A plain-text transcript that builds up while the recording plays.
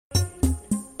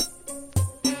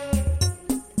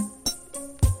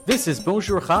This is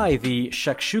Bonjour Hi, the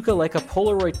Shakshuka like a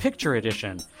Polaroid Picture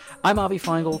edition. I'm Avi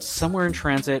Feingold, somewhere in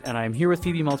transit, and I'm here with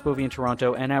Phoebe Maltzbovy in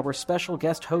Toronto, and our special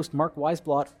guest host, Mark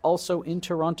Weisblot, also in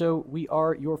Toronto. We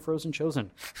are your Frozen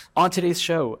Chosen. On today's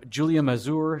show, Julia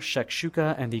Mazur,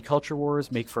 Shakshuka, and the Culture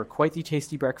Wars make for quite the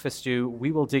tasty breakfast stew.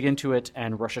 We will dig into it,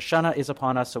 and Rosh Hashanah is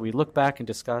upon us, so we look back and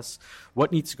discuss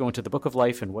what needs to go into the Book of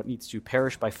Life and what needs to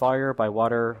perish by fire, by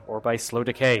water, or by slow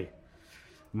decay.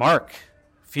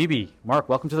 Phoebe, Mark,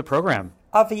 welcome to the program.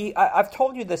 Avi, I've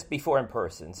told you this before in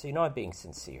person, so you know I'm being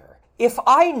sincere. If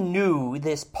I knew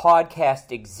this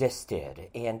podcast existed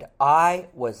and I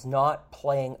was not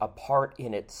playing a part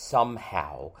in it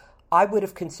somehow, I would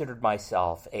have considered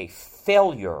myself a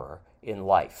failure in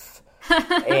life.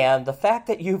 And the fact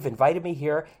that you've invited me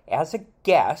here as a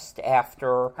guest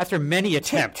after many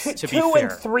attempts, to be fair.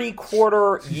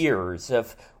 2.75 years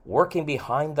of working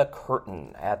behind the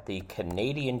curtain at the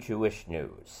Canadian Jewish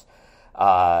News.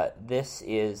 This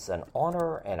is an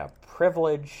honor and a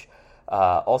privilege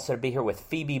also to be here with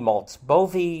Phoebe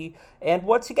Maltzbovy, and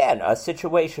once again, a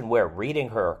situation where reading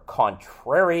her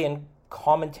contrarian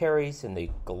commentaries in the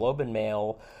Globe and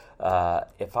Mail,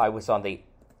 if I was on the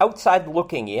outside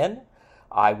looking in,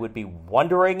 I would be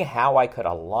wondering how I could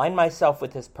align myself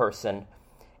with this person.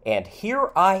 And here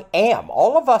I am.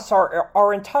 All of us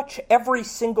are in touch every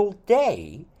single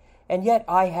day, and yet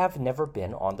I have never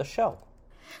been on the show.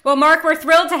 Well, Mark, we're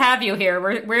thrilled to have you here.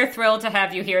 We're thrilled to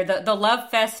have you here. The love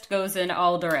fest goes in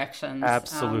all directions.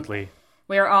 Absolutely.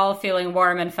 We're all feeling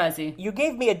warm and fuzzy. You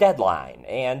gave me a deadline,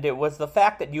 and it was the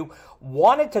fact that you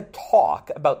wanted to talk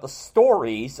about the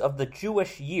stories of the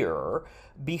Jewish year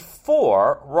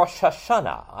before Rosh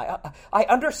Hashanah. I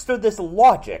understood this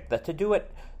logic that to do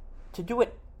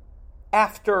it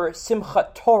after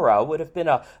Simchat Torah would have been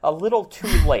a little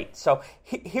too late. So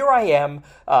here I am,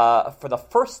 for the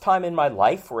first time in my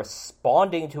life,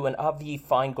 responding to an Avi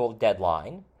Feingold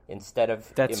deadline instead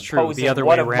of imposing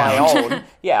one of my own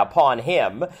upon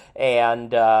him.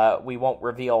 And we won't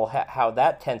reveal how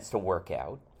that tends to work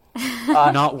out.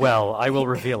 Not well. I will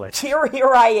reveal it.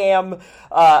 Here I am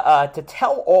to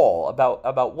tell all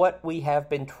about what we have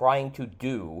been trying to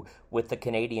do with the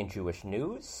Canadian Jewish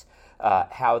News,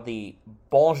 how the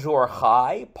Bonjour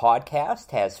Hi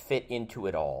podcast has fit into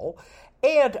it all,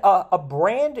 and a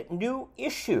brand new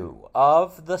issue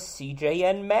of the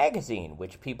CJN magazine,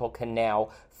 which people can now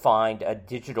find a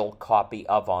digital copy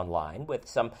of online with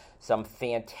some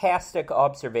fantastic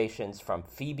observations from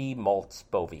Phoebe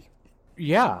Maltzbovy.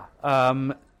 Yeah.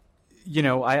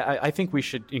 I think we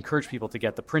should encourage people to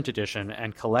get the print edition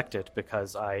and collect it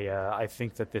because I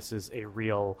think that this is a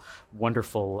real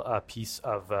wonderful piece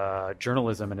of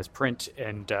journalism and is print,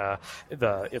 and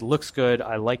it looks good.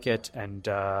 I like it, and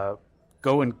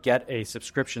go and get a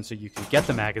subscription so you can get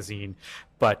the magazine.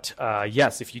 But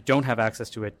yes, if you don't have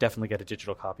access to it, definitely get a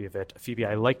digital copy of it. Phoebe,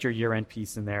 I liked your year-end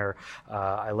piece in there.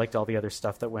 I liked all the other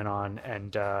stuff that went on,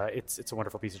 and it's a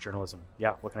wonderful piece of journalism.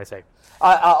 Yeah, what can I say?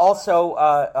 Also,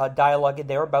 a dialogue in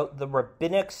there about the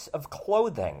rabbinics of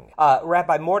clothing.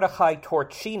 Rabbi Mordechai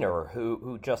Torchiner,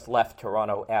 who just left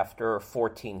Toronto after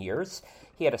 14 years,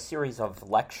 he had a series of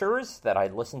lectures that I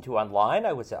listened to online.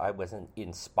 I was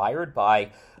inspired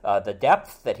by the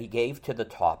depth that he gave to the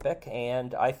topic,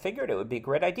 and I figured it would be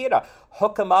a great idea to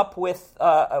hook him up with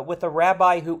a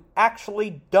rabbi who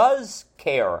actually does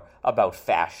care about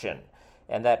fashion,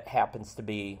 and that happens to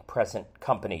be present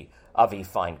company Avi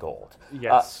Feingold.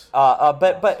 Yes.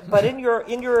 But in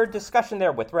your discussion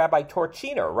there with Rabbi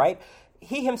Torchiner, right?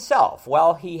 He himself,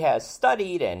 he has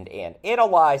studied and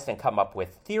analyzed and come up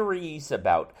with theories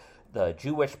about the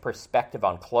Jewish perspective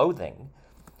on clothing.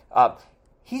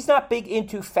 He's not big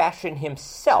into fashion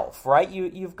himself, right?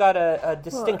 You've got a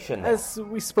distinction there. As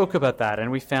we spoke about that, and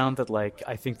we found that,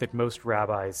 I think that most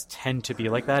rabbis tend to be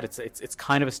like that. It's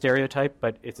kind of a stereotype,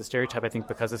 but it's a stereotype, I think,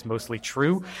 because it's mostly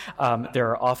true.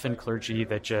 There are often clergy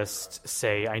that just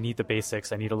say, I need the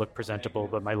basics, I need to look presentable,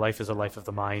 but my life is a life of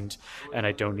the mind, and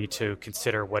I don't need to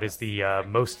consider what is the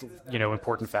most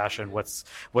important fashion, what's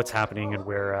happening, and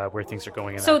where things are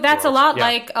going. So that's world. A lot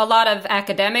like a lot of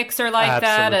academics are like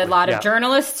Absolutely. that, a lot of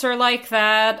journalists are like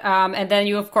that, and then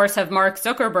you of course have Mark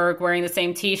Zuckerberg wearing the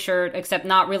same T-shirt, except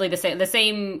not really the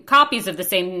same copies of the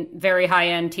same very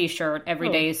high-end T-shirt every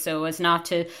day, so as not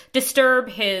to disturb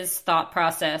his thought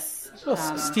process. Well,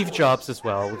 Steve Jobs as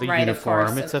well with the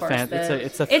uniform. It's a thing.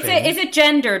 Is it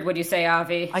gendered? Would you say,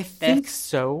 Avi? I think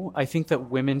so. I think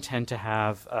that women tend to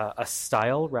have a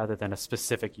style rather than a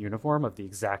specific uniform of the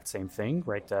exact same thing,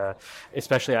 right?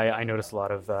 Especially, I notice a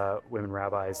lot of women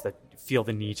rabbis that feel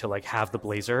the need to have the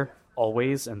blazer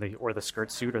always, and the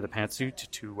skirt suit or the pantsuit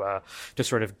to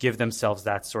sort of give themselves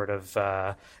that sort of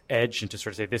edge and to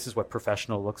sort of say this is what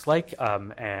professional looks like.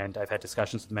 And I've had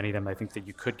discussions with many of them. I think that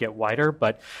you could get wider,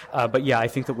 but yeah, I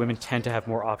think that women tend to have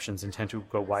more options and tend to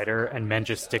go wider, and men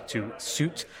just stick to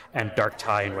suit and dark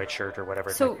tie and white shirt or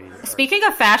whatever it might be. Speaking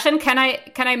of fashion, can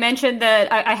I mention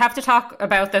that I have to talk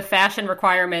about the fashion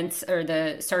requirements or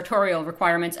the sartorial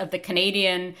requirements of the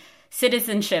Canadian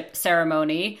citizenship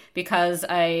ceremony, because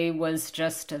I was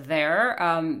just there.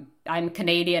 I'm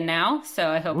Canadian now, so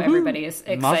I hope everybody is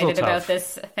excited about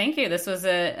this. Thank you. This was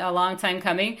a long time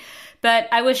coming. But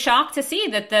I was shocked to see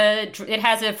that it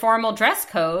has a formal dress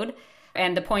code,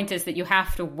 and the point is that you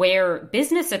have to wear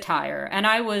business attire. And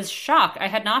I was shocked. I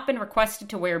had not been requested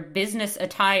to wear business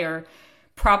attire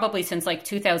probably since like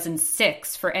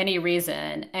 2006 for any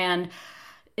reason. And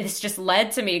it's just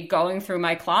led to me going through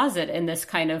my closet in this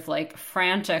kind of like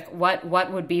frantic,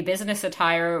 what would be business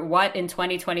attire? What in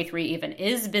 2023 even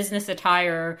is business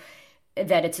attire?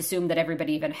 That it's assumed that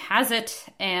everybody even has it.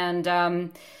 And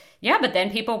but then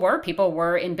people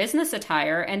were in business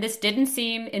attire. And this didn't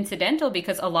seem incidental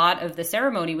because a lot of the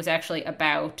ceremony was actually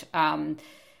about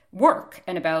work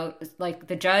and about, like,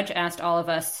 the judge asked all of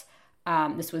us,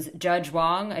 this was Judge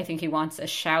Wong. I think he wants a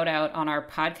shout out on our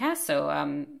podcast.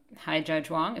 So hi, Judge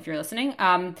Wong, if you're listening.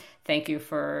 Thank you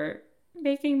for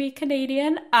making me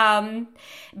Canadian.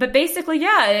 But basically,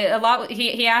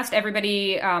 he asked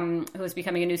everybody who was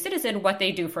becoming a new citizen what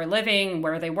they do for a living,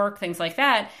 where they work, things like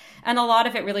that. And a lot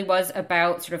of it really was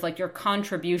about sort of like your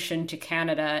contribution to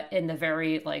Canada in the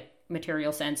very like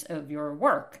material sense of your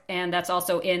work. And that's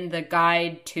also in the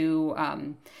guide to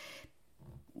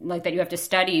like that you have to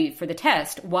study for the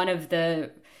test. One of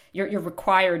the you're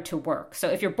required to work. So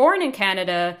if you're born in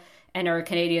Canada and are a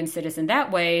Canadian citizen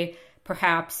that way,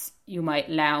 perhaps you might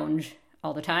lounge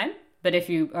all the time. But if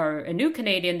you are a new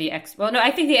Canadian,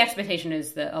 I think the expectation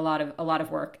is a lot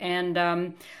of work. And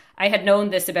I had known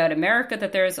this about America,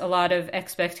 that there's a lot of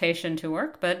expectation to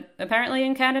work, but apparently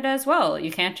in Canada as well.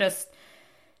 You can't just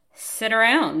sit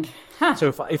around. Huh.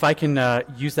 So if I can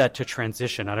use that to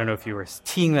transition, I don't know if you were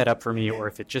teeing that up for me or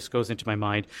if it just goes into my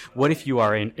mind. What if you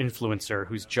are an influencer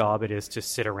whose job it is to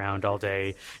sit around all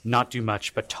day, not do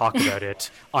much, but talk about it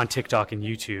on TikTok and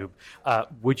YouTube?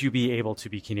 Would you be able to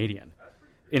be Canadian?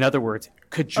 In other words,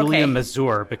 could Julia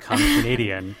Mazur become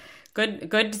Canadian? Good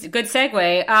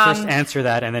segue. First answer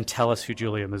that and then tell us who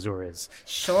Julia Mazur is.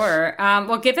 Sure.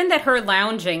 Well, given that her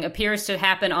lounging appears to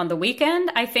happen on the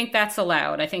weekend, I think that's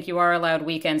allowed. I think you are allowed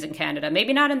weekends in Canada.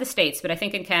 Maybe not in the States, but I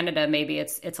think in Canada, maybe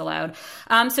it's allowed.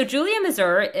 So Julia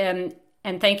Mazur, and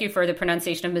thank you for the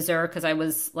pronunciation of Mazur, because I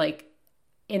was like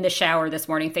in the shower this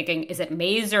morning thinking, is it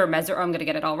Mazur? Oh, I'm going to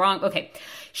get it all wrong. Okay.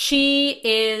 She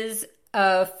is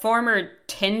a former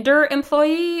Tinder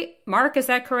employee. Mark, is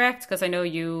that correct? Because I know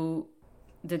you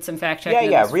did some fact checking.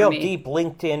 Yeah, real deep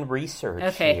LinkedIn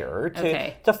research here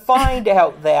to find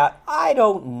out that I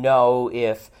don't know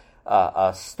if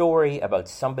a story about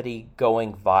somebody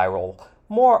going viral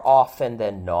more often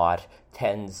than not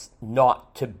tends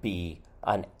not to be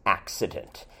an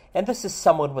accident. And this is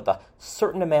someone with a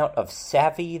certain amount of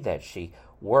savvy that she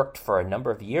worked for a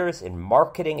number of years in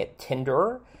marketing at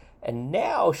Tinder. And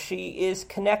now she is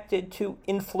connected to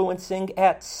influencing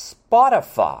at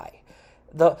Spotify.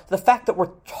 The fact that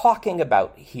we're talking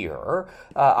about here,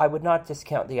 I would not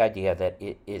discount the idea that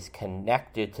it is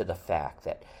connected to the fact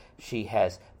that she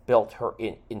has built her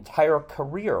entire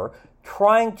career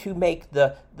trying to make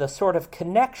the sort of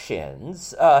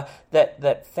connections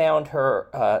that found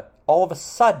her all of a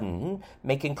sudden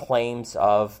making claims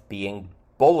of being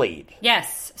bullied.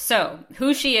 Yes. So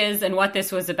who she is and what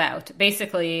this was about.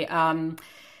 Basically,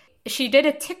 she did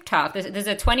a TikTok. There's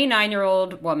a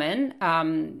 29-year-old woman,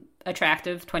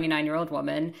 attractive 29-year-old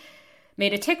woman,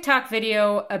 made a TikTok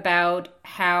video about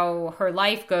how her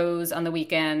life goes on the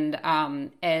weekend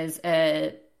as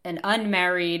an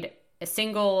unmarried, a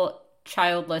single,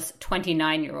 childless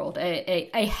 29-year-old,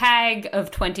 a hag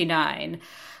of 29.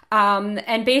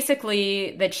 And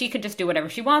basically that she could just do whatever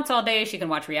she wants all day. She can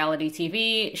watch reality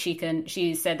TV.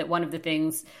 She said that one of the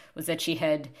things was that she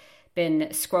had been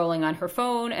scrolling on her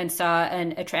phone and saw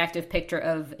an attractive picture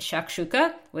of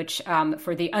Shakshuka, which,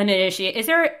 for the uninitiated,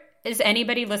 is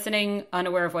anybody listening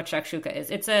unaware of what Shakshuka is?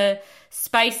 It's a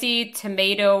spicy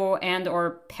tomato and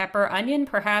or pepper onion,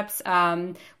 perhaps,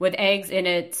 with eggs in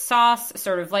it, sauce,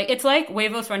 sort of like, it's like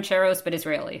huevos rancheros, but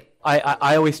Israeli.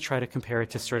 I always try to compare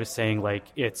it to sort of saying like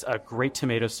it's a great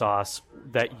tomato sauce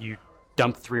that you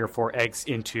dump 3 or 4 eggs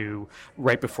into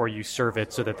right before you serve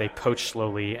it so that they poach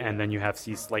slowly, and then you have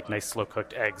these like nice slow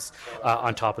cooked eggs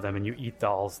on top of them, and you eat the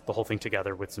whole thing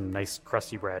together with some nice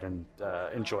crusty bread and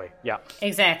enjoy. Yeah,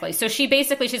 exactly. So she's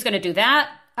going to do that,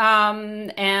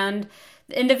 and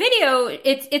in the video,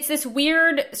 it's this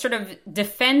weird sort of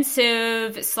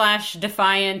defensive /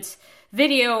 defiant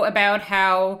video about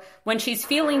how when she's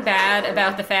feeling bad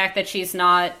about the fact that she's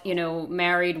not,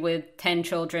 married with 10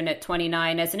 children at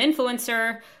 29 as an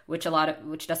influencer, which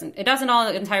doesn't all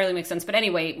entirely make sense. But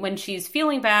anyway, when she's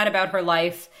feeling bad about her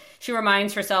life, she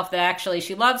reminds herself that actually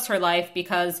she loves her life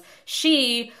because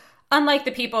she, unlike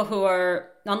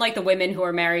the women who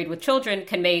are married with children,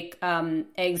 can make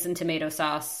eggs and tomato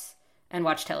sauce and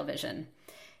watch television.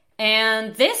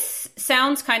 And this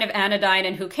sounds kind of anodyne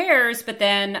and who cares, but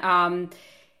then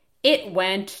it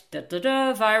went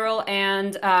viral,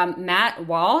 and Matt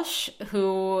Walsh,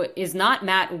 who is not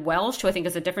Matt Welsh, who I think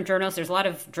is a different journalist. There's a lot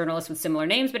of journalists with similar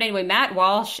names, but anyway, Matt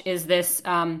Walsh is this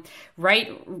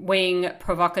right-wing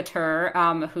provocateur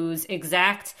whose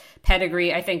exact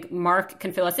pedigree I think Mark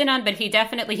can fill us in on, but he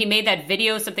made that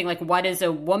video, something like "What is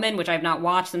a Woman?" which I've not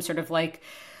watched, some sort of like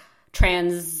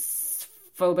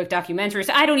transphobic documentaries.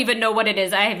 I don't even know what it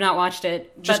is. I have not watched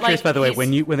it. Just curious, by the way,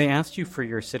 when they asked you for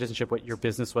your citizenship, what your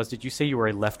business was, did you say you were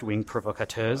a left-wing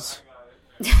provocateuse?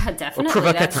 Definitely. Or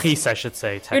provocatrice, I should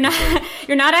say.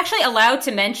 You're not actually allowed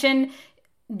to mention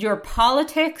your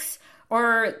politics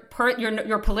or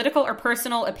your political or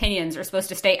personal opinions are supposed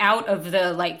to stay out of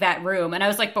the that room. And I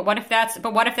was like, but what if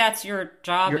that's your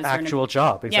job? Your actual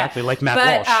job, exactly, yeah. Like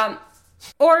Matt Walsh.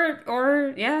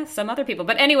 Or some other people.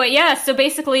 But anyway, yeah, so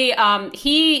basically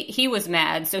he was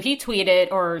mad. So he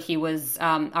tweeted, or he was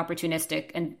opportunistic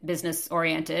and business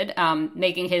oriented,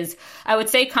 making his, I would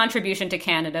say, contribution to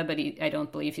Canada, but I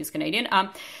don't believe he's Canadian.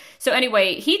 So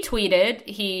anyway,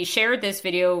 he shared this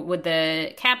video with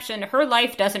the caption, "Her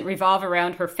life doesn't revolve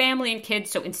around her family and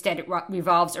kids, so instead it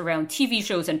revolves around TV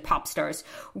shows and pop stars.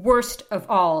 Worst of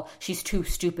all, she's too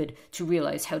stupid to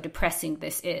realize how depressing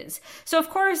this is." So of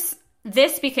course,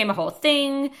 this became a whole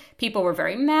thing. People were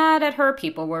very mad at her.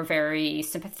 People were very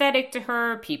sympathetic to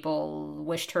her. People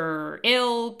wished her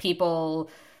ill. People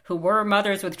who were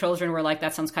mothers with children were like,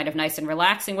 that sounds kind of nice and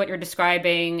relaxing what you're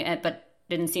describing, but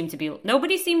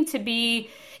nobody seemed to be,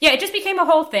 it just became a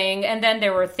whole thing. And then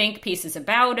there were think pieces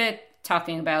about it,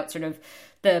 talking about sort of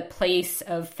the place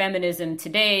of feminism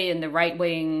today and the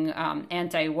right-wing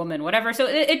anti-woman, whatever. So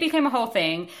it became a whole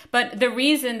thing. But the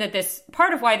reason that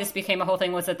part of why this became a whole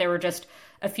thing was that there were just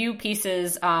a few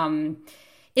pieces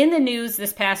in the news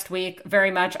this past week,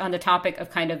 very much on the topic of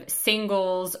kind of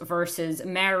singles versus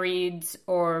marrieds,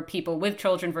 or people with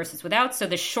children versus without. So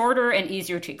the shorter and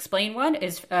easier to explain one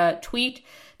is a tweet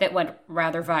that went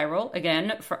rather viral,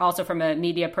 again, also from a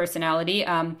media personality.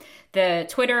 The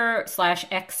Twitter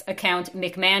 /X account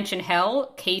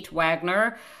McMansionHell, Kate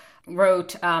Wagner,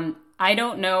 wrote, "I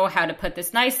don't know how to put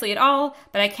this nicely at all,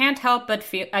 but I can't help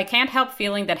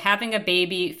feeling that having a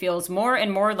baby feels more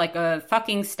and more like a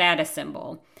fucking status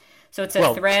symbol." So it's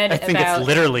a thread about... I think it's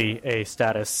literally a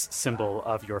status symbol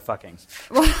of your fucking.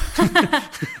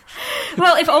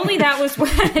 Well, if only that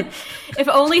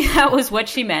was what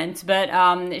she meant. But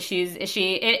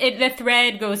the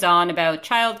thread goes on about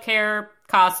childcare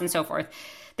costs and so forth.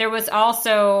 There was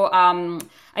also, I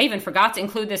even forgot to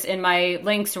include this in my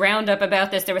links roundup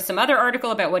about this. There was some other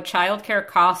article about what childcare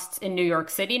costs in New York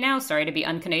City now. Sorry to be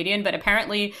un-Canadian, but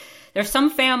apparently there's some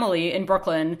family in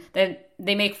Brooklyn that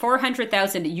they make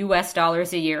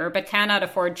 $400,000 a year, but cannot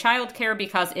afford childcare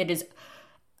because it is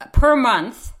per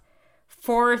month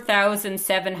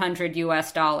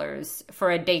 $4,700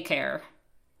 for a daycare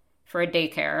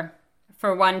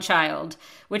for one child,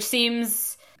 which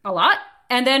seems a lot.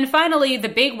 And then finally, the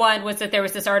big one was that there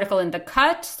was this article in The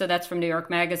Cut, so that's from New York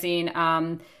Magazine,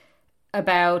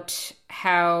 about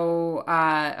how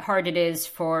hard it is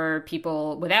for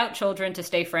people without children to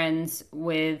stay friends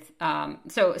with,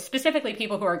 so specifically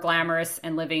people who are glamorous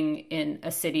and living in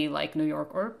a city like New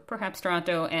York or perhaps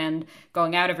Toronto and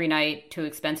going out every night to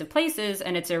expensive places.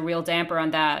 And it's a real damper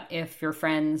on that if your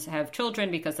friends have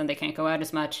children, because then they can't go out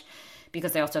as much,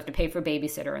 because they also have to pay for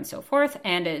babysitter and so forth.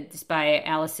 And it's by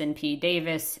Allison P.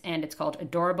 Davis, and it's called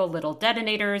Adorable Little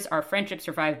Detonators. Our friendship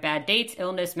survived bad dates,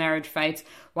 illness, marriage, fights.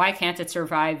 Why can't it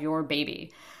survive your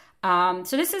baby? So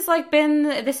this is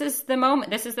the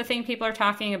moment. This is the thing people are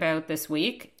talking about this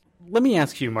week. Let me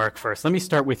ask you, Mark, first. Let me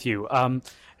start with you.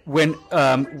 When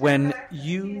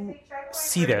you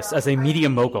see this as a media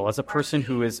mogul, as a person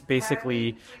who is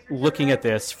basically looking at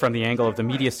this from the angle of the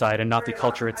media side and not the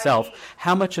culture itself,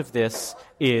 how much of this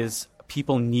is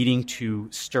people needing to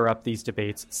stir up these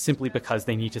debates simply because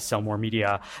they need to sell more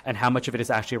media, and how much of it is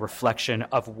actually a reflection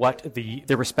of what the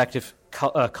respective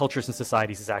cultures and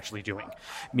societies is actually doing.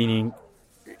 Meaning,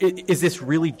 is this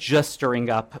really just stirring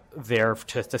up there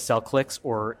to sell clicks,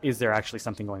 or is there actually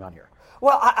something going on here?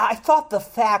 Well, I thought the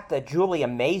fact that Julia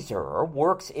Mazur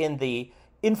works in the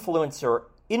influencer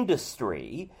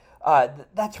industry,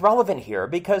 that's relevant here,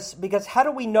 because how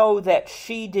do we know that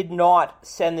she did not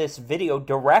send this video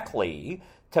directly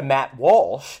to Matt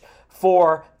Walsh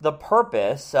for the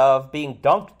purpose of being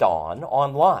dunked on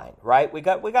online, right? We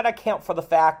got to account for the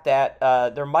fact that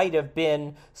there might have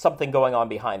been something going on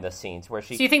behind the scenes where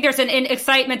she. So you think there's an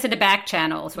excitement to the back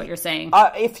channel, is what you're saying?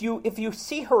 If you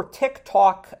see her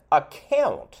TikTok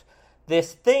account,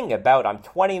 this thing about I'm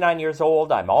 29 years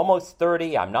old, I'm almost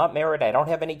 30, I'm not married, I don't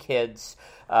have any kids.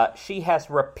 She has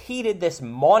repeated this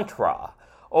mantra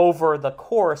over the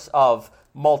course of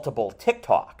multiple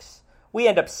TikToks. We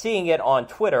end up seeing it on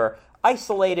Twitter,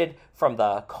 isolated from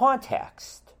the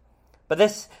context. But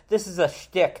this is a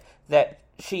shtick that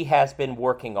she has been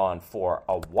working on for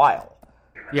a while.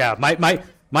 Yeah,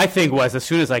 my thing was, as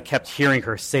soon as I kept hearing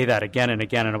her say that again and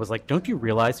again, and I was like, don't you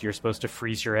realize you're supposed to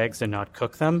freeze your eggs and not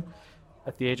cook them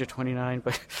at the age of 29?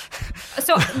 But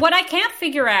So what I can't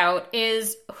figure out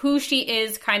is who she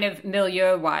is kind of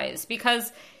milieu-wise,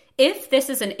 because if this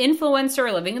is an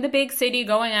influencer living in the big city,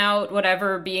 going out,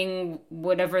 whatever, being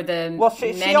whatever the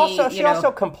she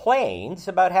also complains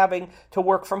about having to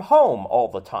work from home all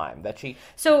the time, that she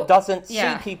doesn't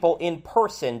see people in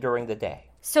person during the day.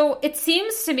 So it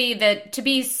seems to me that to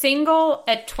be single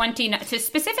at 29,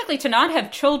 specifically to not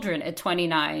have children at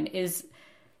 29, is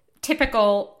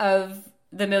typical of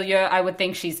the milieu I would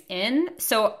think she's in.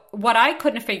 So what I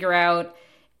couldn't figure out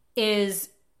is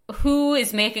who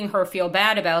is making her feel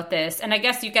bad about this. And I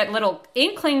guess you get little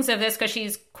inklings of this because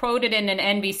she's quoted in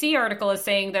an NBC article as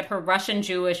saying that her Russian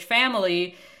Jewish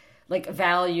family like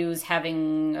values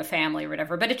having a family or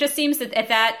whatever. But it just seems that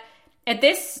at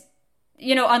this,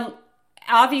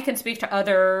 Avi can speak to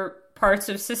other parts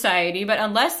of society, but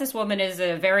unless this woman is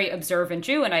a very observant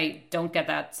Jew, and I don't get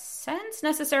that sense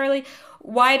necessarily,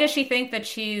 why does she think that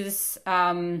she's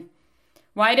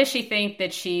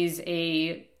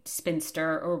a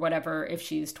spinster or whatever if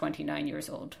she's 29 years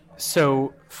old?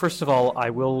 So, first of all,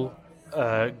 I will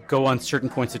go on certain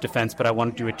points of defense, but I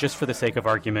want to do it just for the sake of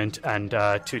argument and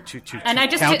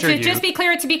just be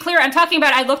clear. To be clear, I'm talking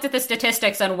about. I looked at the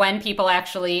statistics on when people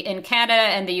actually in Canada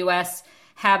and the U.S.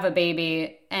 have a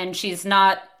baby, and she's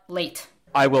not late.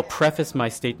 I will preface my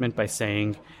statement by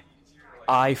saying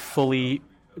I fully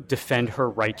defend her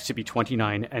right to be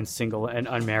 29 and single and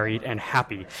unmarried and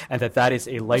happy, and that is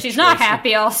a life She's choice. not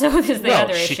happy also is the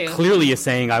other she issue. She clearly is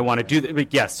saying I want to do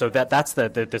that. Yes, so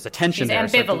there's a tension there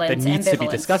that needs to be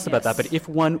discussed about that. But if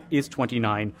one is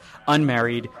 29,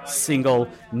 unmarried, single,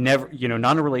 never,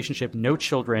 not in a relationship, no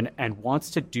children, and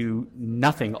wants to do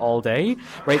nothing all day,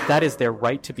 right? That is their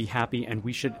right to be happy, and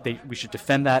we should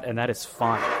defend that, and that is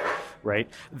fine. Right.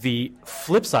 The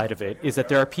flip side of it is that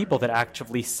there are people that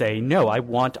actively say, no, I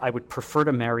would prefer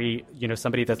to marry,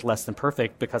 somebody that's less than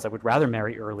perfect because I would rather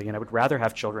marry early and I would rather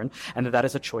have children, and that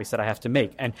is a choice that I have to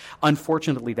make. And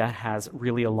unfortunately, that has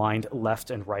really aligned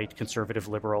left and right, conservative,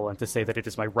 liberal, and to say that it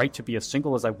is my right to be as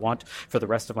single as I want for the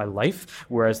rest of my life,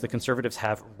 whereas the conservatives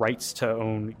have rights to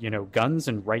own, guns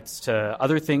and rights to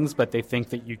other things, but they think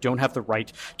that you don't have the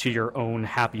right to your own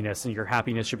happiness, and your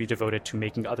happiness should be devoted to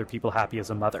making other people happy as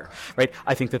a mother. Right,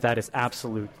 I think that is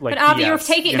absolute. But Avi, you're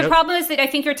taking the problem is that I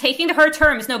think you're taking her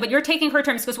terms. No, but you're taking her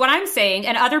terms because what I'm saying,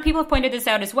 and other people have pointed this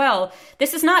out as well.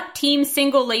 This is not team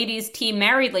single ladies, team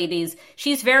married ladies.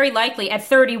 She's very likely at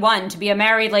 31 to be a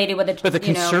married lady with a child. But the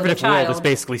conservative world is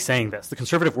basically saying this. The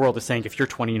conservative world is saying if you're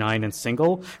 29 and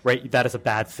single, right, that is a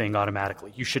bad thing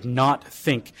automatically. You should not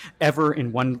think ever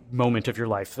in one moment of your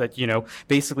life that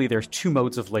basically there's two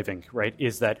modes of living. Right,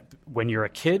 is that when you're a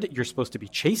kid, you're supposed to be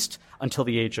chaste until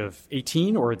the age of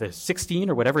 18 or the 16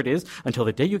 or whatever it is, until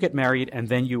the day you get married, and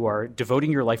then you are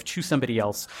devoting your life to somebody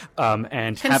else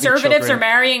and conservatives are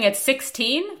marrying at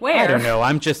 16? Where? I don't know.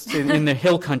 I'm just in the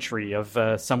hill country of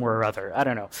somewhere or other. I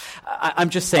don't know.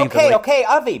 I'm just saying. Okay,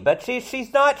 Avi, but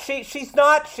she's not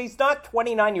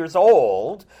 29 years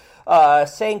old.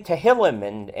 Saying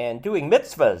Tehillim and doing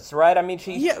mitzvahs, right? I mean,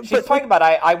 she's talking about,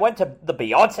 I went to the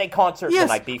Beyonce concert the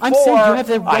night before. I'm saying you have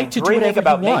the right to do whatever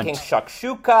about you want. Making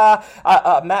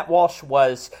shakshuka. Matt Walsh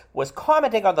was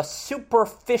commenting on the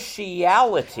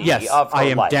superficiality of her life. I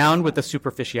am down with the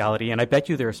superficiality, and I bet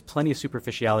you there's plenty of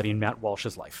superficiality in Matt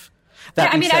Walsh's life.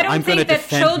 I don't think that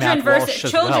children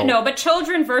versus children. No, but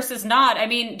children versus not. I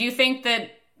mean, do you think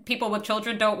that people with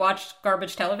children don't watch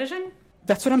garbage television?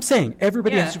 That's what I'm saying.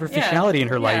 Everybody has superficiality in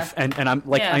her life, and I'm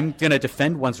like, I'm going to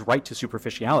defend one's right to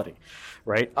superficiality,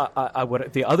 right? I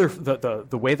would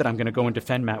the way that I'm going to go and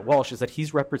defend Matt Walsh is that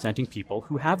he's representing people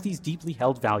who have these deeply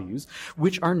held values,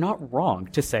 which are not wrong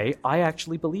to say. I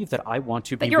actually believe that I want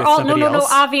to be with somebody else.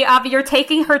 No, Avi, you're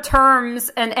taking her terms,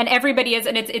 and everybody is,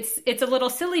 and it's a little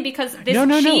silly because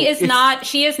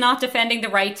she is not defending the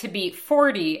right to be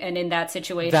 40 and in that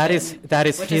situation. That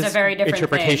is which his is a very different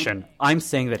interpretation. thing. I'm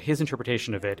saying that his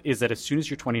interpretation of it is that as soon as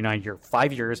you're 29, you're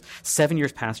 5 years, 7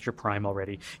 years past your prime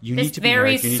already. You need to be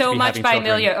married. This varies so much by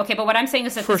milieu. Okay, but what I'm saying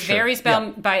is that this varies by,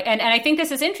 and I think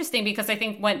this is interesting because I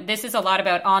think when this is a lot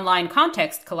about online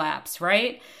context collapse,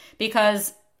 right?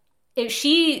 Because if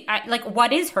she,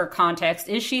 what is her context?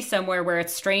 Is she somewhere where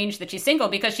it's strange that she's single?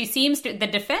 Because she seems to, the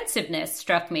defensiveness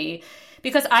struck me.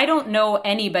 Because I don't know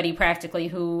anybody practically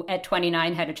who at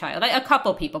 29 had a child. A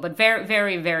couple people, but very,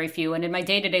 very, very few. And in my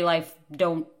day-to-day life,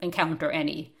 don't encounter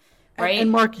any. Right?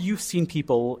 And Mark, you've seen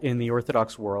people in the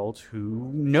Orthodox world who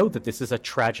know that this is a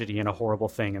tragedy and a horrible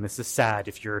thing. And this is sad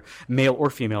if you're male or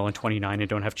female and 29 and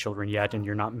don't have children yet and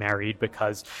you're not married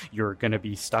because you're going to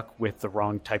be stuck with the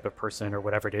wrong type of person or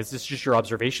whatever it is. It's just your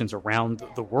observations around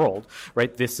the world,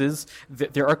 right?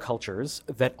 There are cultures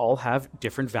that all have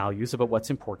different values about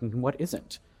what's important and what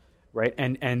isn't. Right,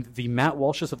 and the Matt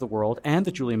Walshes of the world and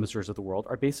the Julia Mazurs of the world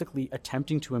are basically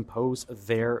attempting to impose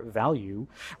their value,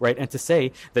 right, and to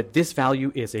say that this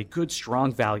value is a good,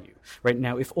 strong value. Right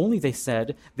now, if only they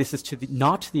said this is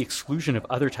not to the exclusion of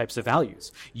other types of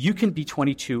values. You can be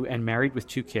 22 and married with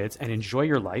 2 kids and enjoy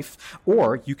your life,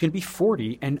 or you can be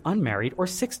 40 and unmarried, or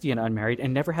 60 and unmarried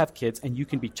and never have kids, and you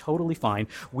can be totally fine.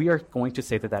 We are going to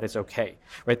say that that is okay.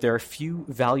 Right? There are a few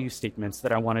value statements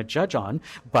that I want to judge on,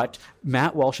 but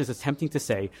Matt Walsh is attempting to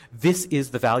say this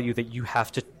is the value that you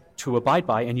have to abide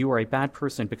by, and you are a bad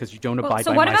person because you don't abide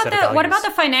by my set of values. What about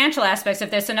the financial aspects of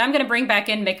this? And I'm going to bring back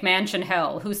in McMansion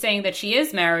Hell, who's saying that she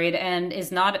is married and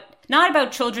is not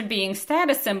about children being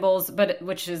status symbols, but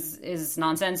which is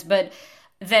nonsense, but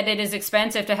that it is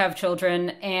expensive to have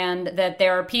children, and that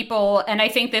there are people, and I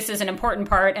think this is an important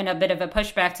part and a bit of a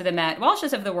pushback to the Matt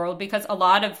Walshes of the world, because a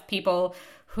lot of people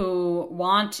who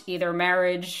want either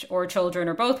marriage or children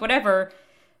or both, whatever,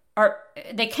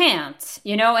 they can't,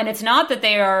 and it's not that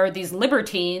they are these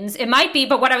libertines. It might be,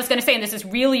 but what I was going to say, and this is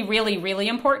really, really, really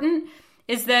important,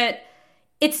 is that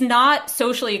it's not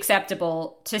socially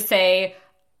acceptable to say,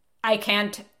 I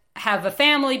can't have a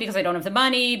family because I don't have the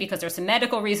money, because there's some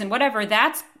medical reason, whatever.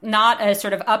 That's not a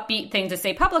sort of upbeat thing to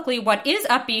say publicly. What is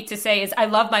upbeat to say is, I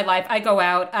love my life, I go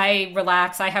out, I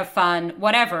relax, I have fun,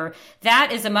 whatever.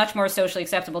 That is a much more socially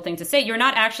acceptable thing to say. You're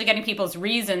not actually getting people's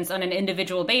reasons on an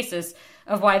individual basis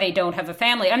of why they don't have a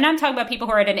family. I'm not talking about people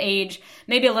who are at an age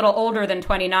maybe a little older than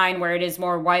 29, where it is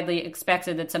more widely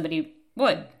expected that somebody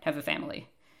would have a family.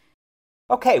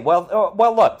 Okay, well,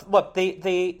 look.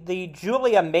 The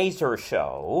Julia Mazur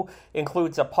Show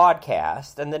includes a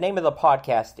podcast, and the name of the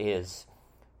podcast is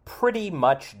Pretty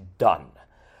Much Done.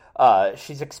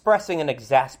 She's expressing an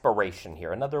exasperation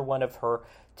here. Another one of her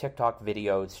TikTok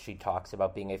videos, she talks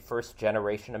about being a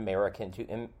first-generation American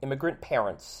to immigrant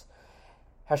parents.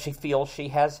 How she feels she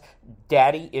has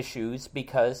daddy issues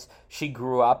because she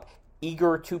grew up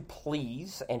eager to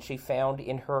please, and she found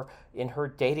in her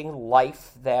dating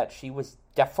life that she was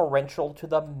deferential to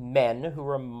the men who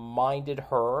reminded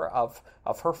her of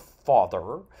her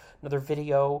father. Another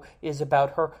video is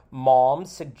about her mom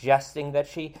suggesting that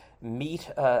she meet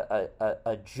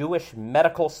a Jewish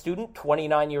medical student,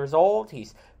 29 years old.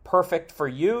 He's perfect for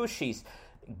you. She's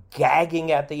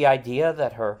gagging at the idea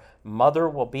that her mother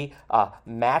will be a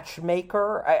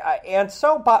matchmaker. And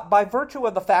so by virtue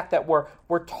of the fact that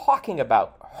we're talking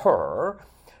about her,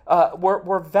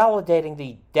 we're validating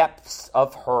the depths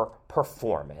of her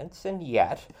performance, and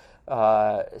yet,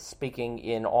 speaking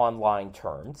in online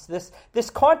terms, this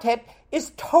content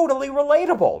is totally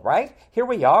relatable, right? Here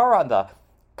we are on the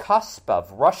cusp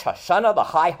of Rosh Hashanah, the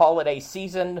high holiday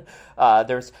season.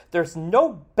 There's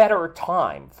no better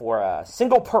time for a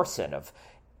single person of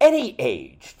any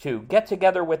age to get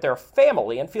together with their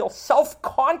family and feel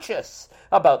self-conscious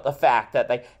about the fact that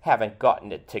they haven't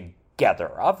gotten it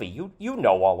together. Avi, you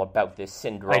know all about this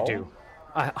syndrome. I do.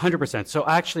 100%. So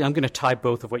actually, I'm going to tie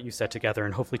both of what you said together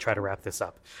and hopefully try to wrap this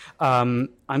up. I'm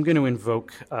going to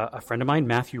invoke a friend of mine,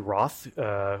 Matthew Roth,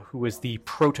 who was the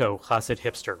proto-Hasid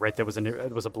hipster, right? There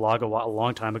was a blog a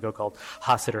long time ago called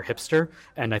Hasid or Hipster,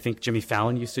 and I think Jimmy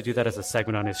Fallon used to do that as a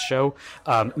segment on his show.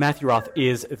 Matthew Roth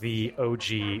is the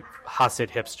OG Hasid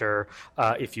hipster.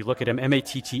 If you look at him,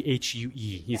 Mattthue,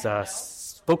 he's a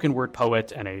spoken word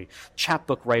poet and a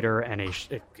chapbook writer and a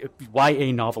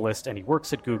YA novelist, and he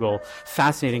works at Google.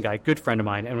 Fascinating guy, good friend of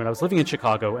mine. And when I was living in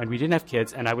Chicago and we didn't have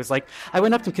kids, and I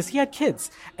went up to him because he had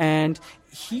kids, and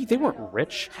they weren't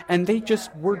rich, and they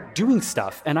just were doing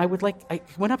stuff. And I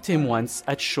went up to him once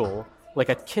at shul, like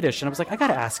at Kiddush, and I was like, I got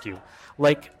to ask you,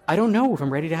 like, I don't know if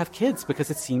I'm ready to have kids because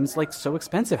it seems like so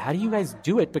expensive. How do you guys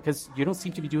do it? Because you don't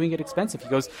seem to be doing it expensive. He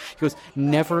goes,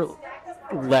 never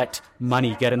let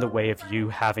money get in the way of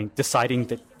you deciding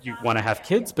that you want to have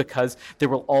kids, because there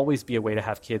will always be a way to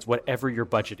have kids, whatever your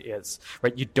budget is,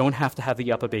 right? You don't have to have the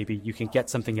Yuppie baby. You can get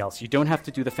something else. You don't have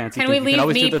to do the fancy thing. Can we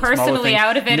leave me personally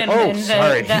out of it and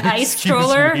the ice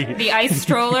stroller? The ice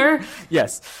stroller?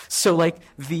 Yes. So, like,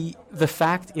 the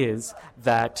fact is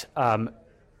that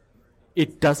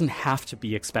it doesn't have to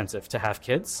be expensive to have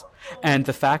kids. And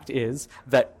the fact is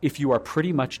that if you are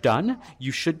pretty much done,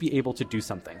 you should be able to do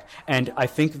something. And I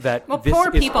think that poor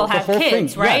people have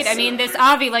kids, right? Yes. I mean, this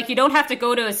Avi, like, you don't have to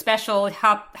go to a special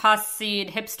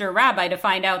Hasid hipster rabbi to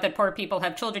find out that poor people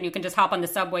have children. You can just hop on the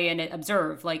subway and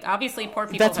observe. Like, obviously, poor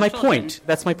people have children.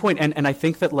 That's my point. And I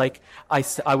think that, like,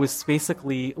 I was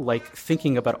basically, like,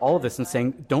 thinking about all of this and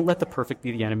saying, don't let the perfect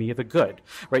be the enemy of the good,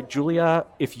 right? Julia,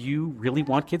 if you really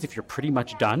want kids, if you're pretty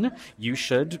much done, you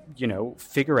should,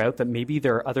 figure out that maybe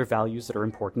there are other values that are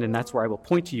important, and that's where I will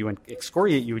point to you and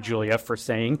excoriate you, Julia, for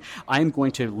saying, I'm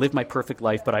going to live my perfect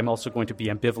life, but I'm also going to be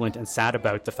ambivalent and sad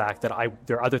about the fact that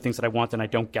there are other things that I want and I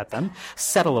don't get them.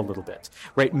 Settle a little bit,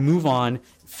 right? Move on,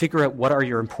 figure out what are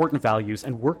your important values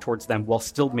and work towards them while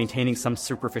still maintaining some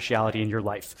superficiality in your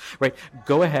life, right?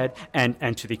 Go ahead,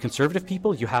 and to the conservative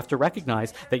people, you have to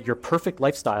recognize that your perfect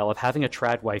lifestyle of having a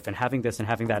trad wife and having this and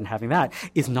having that and having that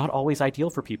is not always ideal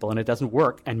for people, and it doesn't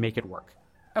work, and make it work.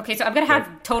 Okay, so I'm going to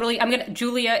have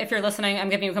Julia, if you're listening, I'm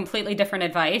giving you completely different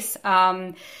advice,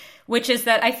 which is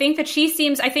that I think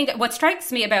what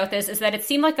strikes me about this is that it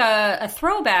seemed like a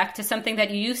throwback to something that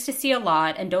you used to see a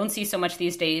lot and don't see so much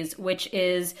these days, which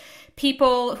is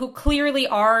people who clearly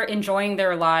are enjoying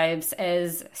their lives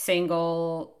as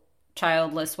single,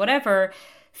 childless, whatever,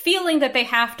 feeling that they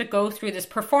have to go through this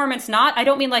performance, I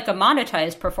don't mean like a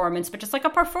monetized performance, but just like a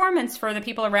performance for the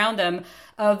people around them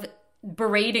of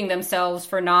berating themselves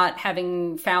for not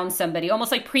having found somebody,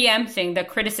 almost like preempting the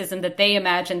criticism that they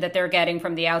imagine that they're getting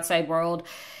from the outside world.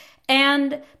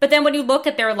 But then when you look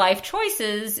at their life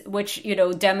choices, which,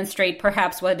 demonstrate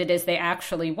perhaps what it is they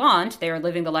actually want, they are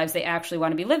living the lives they actually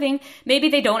want to be living, maybe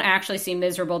they don't actually seem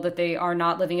miserable that they are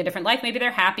not living a different life. Maybe they're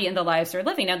happy in the lives they're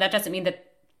living. Now, that doesn't mean that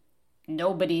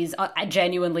nobody's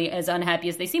genuinely as unhappy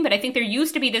as they seem, but I think there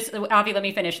used to be this, Avi, let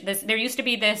me finish this. There used to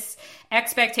be this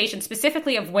expectation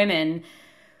specifically of women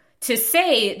to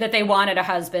say that they wanted a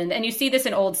husband. And you see this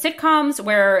in old sitcoms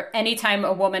where anytime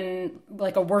a woman,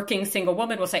 like a working single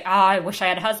woman, will say, I wish I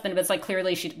had a husband, but it's like,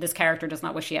 clearly this character does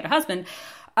not wish she had a husband.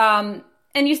 I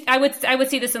would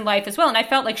see this in life as well. And I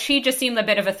felt like she just seemed a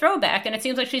bit of a throwback, and it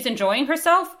seems like she's enjoying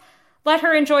herself. Let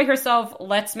her enjoy herself.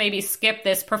 Let's maybe skip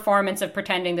this performance of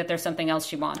pretending that there's something else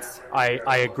she wants. I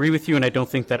agree with you, and I don't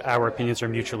think that our opinions are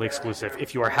mutually exclusive.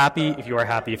 If you are happy, you are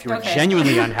happy. If you are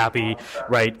genuinely unhappy,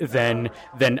 right, then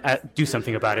do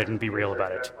something about it and be real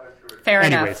about it. Fair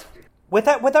enough.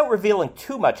 Without revealing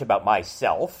too much about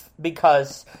myself,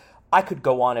 because I could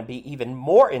go on and be even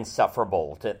more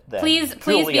insufferable than Please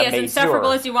Julia be as Mazur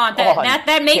insufferable as you want.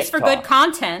 That makes TikTok. For good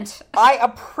content. I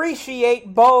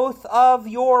appreciate both of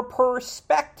your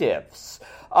perspectives.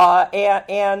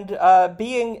 Being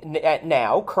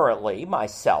now currently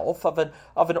myself of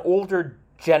an older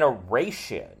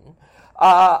generation,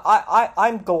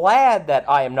 I'm glad that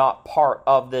I am not part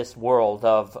of this world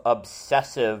of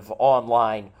obsessive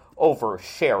online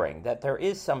oversharing, that there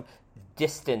is some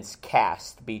distance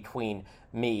cast between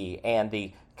me and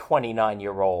the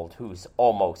 29-year-old who's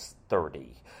almost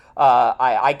 30.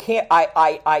 I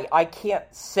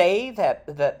can't say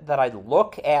that I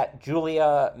look at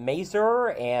Julia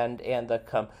Mazur and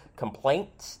the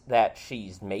complaints that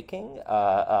she's making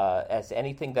as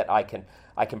anything that I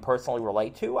can personally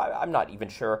relate to. I'm not even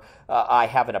sure I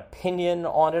have an opinion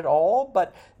on it all,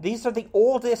 but these are the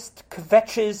oldest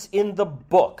kvetches in the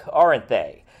book, aren't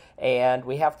they? And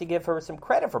we have to give her some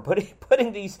credit for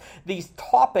putting these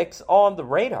topics on the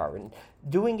radar and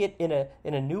doing it in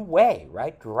a new way,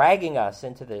 right? Dragging us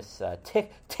into this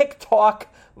TikTok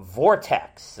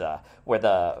vortex where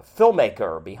the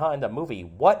filmmaker behind the movie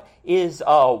What is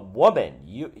a Woman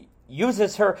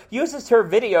uses her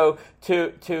video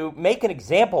to make an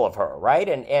example of her, right?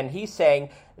 And he's saying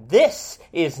this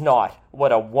is not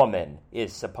what a woman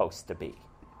is supposed to be.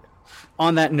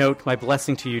 On that note, my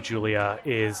blessing to you, Julia,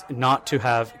 is not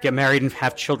to get married and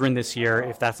have children this year,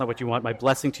 if that's not what you want. My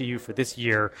blessing to you for this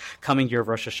year, coming year of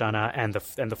Rosh Hashanah,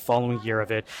 and the following year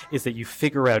of it, is that you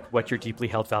figure out what your deeply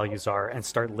held values are and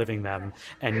start living them,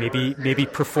 and maybe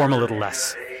perform a little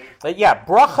less.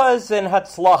 Brachas and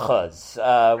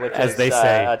hatzlachas, which as is they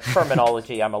say. A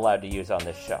terminology I'm allowed to use on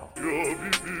this show.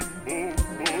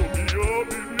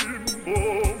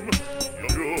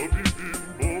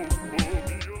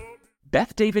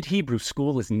 Beth David Hebrew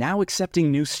School is now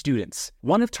accepting new students.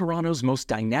 One of Toronto's most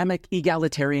dynamic,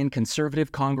 egalitarian,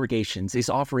 conservative congregations is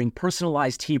offering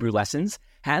personalized Hebrew lessons,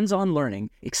 hands-on learning,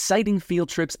 exciting field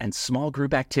trips, and small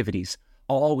group activities,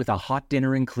 all with a hot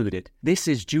dinner included. This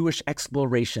is Jewish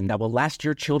exploration that will last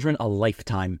your children a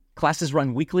lifetime. Classes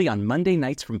run weekly on Monday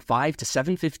nights from 5 to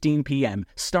 7:15 p.m.,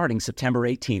 starting September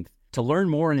 18th. To learn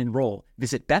more and enroll,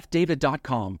 visit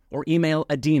bethdavid.com or email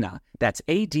Adina, that's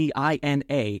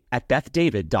ADINA, at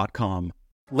bethdavid.com.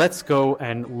 Let's go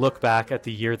and look back at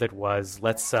the year that was.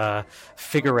 Let's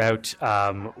figure out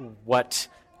what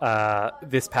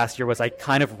this past year was. I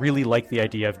kind of really like the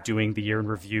idea of doing the year in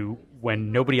review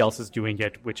when nobody else is doing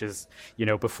it, which is,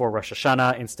 before Rosh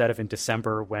Hashanah instead of in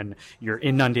December when you're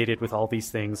inundated with all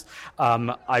these things.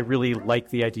 I really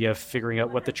like the idea of figuring out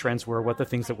what the trends were, what the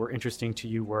things that were interesting to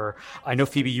you were. I know,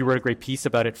 Phoebe, you wrote a great piece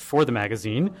about it for the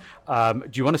magazine. Do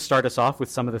you want to start us off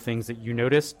with some of the things that you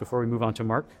noticed before we move on to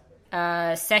Mark?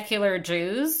 Secular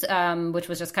Jews, which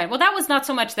was just that was not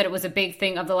so much that it was a big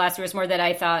thing of the last year. It was more that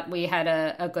I thought we had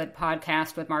a good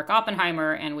podcast with Mark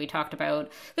Oppenheimer, and we talked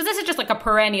about, because this is just like a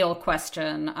perennial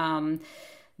question,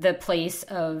 the place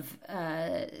of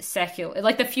secular,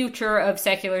 like the future of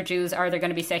secular Jews. Are there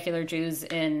going to be secular Jews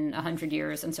in 100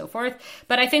 years and so forth?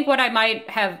 But I think what I might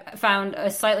have found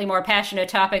a slightly more passionate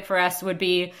topic for us would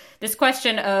be this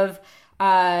question of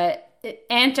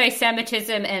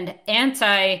anti-Semitism and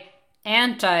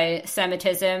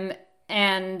anti-Semitism.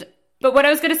 But what I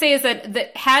was going to say is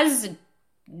that has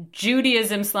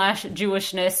Judaism /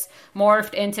 Jewishness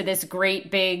morphed into this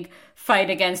great big fight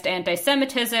against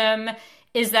anti-Semitism?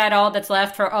 Is that all that's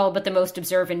left for all but the most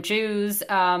observant Jews?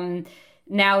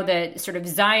 Now that sort of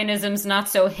Zionism's not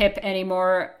so hip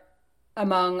anymore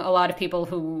among a lot of people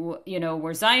who,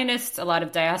 were Zionists, a lot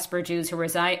of diaspora Jews who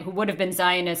would have been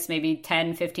Zionists maybe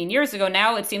 10, 15 years ago.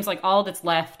 Now it seems like all that's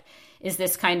left is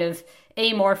this kind of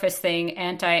amorphous thing,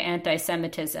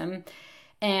 anti-Semitism.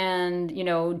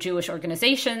 And, Jewish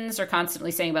organizations are constantly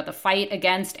saying about the fight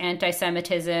against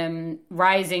anti-Semitism,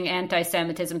 rising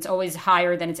anti-Semitism. It's always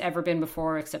higher than it's ever been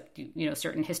before, except,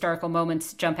 certain historical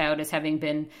moments jump out as having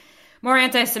been more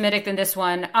anti-Semitic than this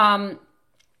one.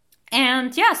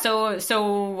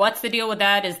 So what's the deal with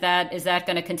that? Is that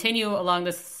going to continue along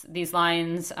these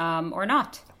lines or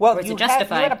not? Well, or is you it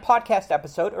justified? had a podcast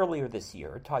episode earlier this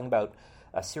year talking about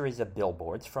a series of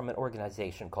billboards from an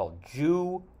organization called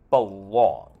Jew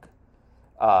Belong.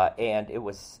 And it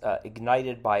was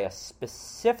ignited by a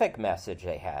specific message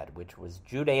they had, which was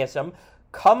Judaism,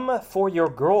 come for your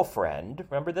girlfriend.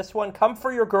 Remember this one? Come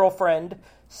for your girlfriend,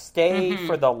 stay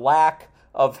for the lack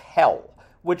of hell,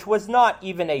 which was not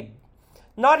even a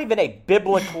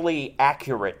biblically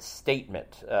accurate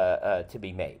statement to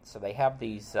be made. So they have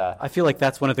these... I feel like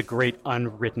that's one of the great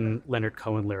unwritten Leonard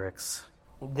Cohen lyrics.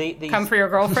 Come for your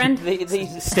girlfriend?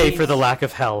 Stay for the lack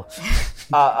of hell.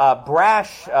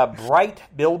 Brash, bright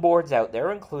billboards out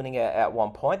there, including at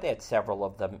one point, they had several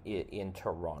of them in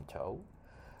Toronto.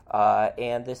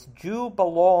 And this Jew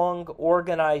Belong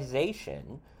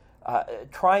organization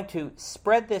trying to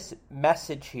spread this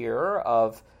message here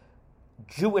of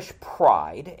Jewish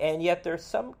pride, and yet there's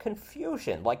some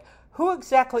confusion. Like, who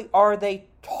exactly are they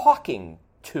talking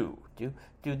to?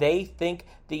 Do they think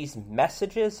these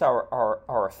messages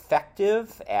are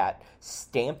effective at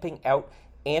stamping out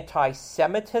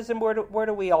anti-Semitism? Where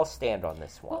do we all stand on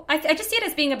this one? Well, I just see it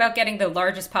as being about getting the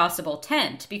largest possible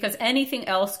tent, because anything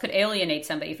else could alienate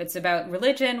somebody. If it's about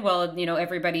religion, well,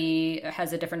 everybody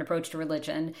has a different approach to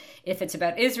religion. If it's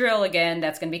about Israel, again,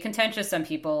 that's going to be contentious. Some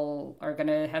people are going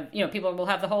to have,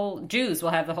 Jews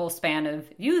will have the whole span of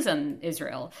views on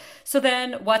Israel. So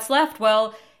then what's left?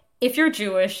 Well, if you're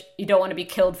Jewish, you don't want to be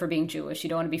killed for being Jewish. You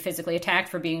don't want to be physically attacked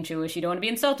for being Jewish. You don't want to be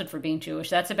insulted for being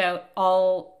Jewish. That's about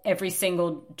all every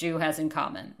single Jew has in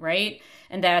common, right?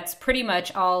 And that's pretty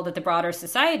much all that the broader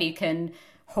society can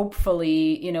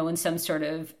hopefully, in some sort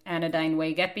of anodyne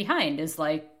way get behind, is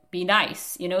like, be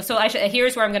nice, So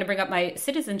here's where I'm going to bring up my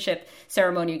citizenship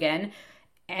ceremony again.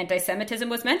 Anti-Semitism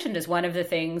was mentioned as one of the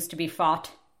things to be fought.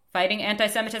 Fighting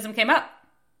anti-Semitism came up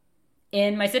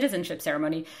in my citizenship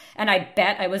ceremony. And I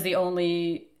bet I was the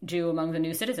only Jew among the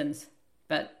new citizens.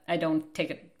 but I don't take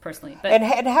it personally. But,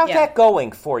 and how's that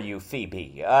going for you,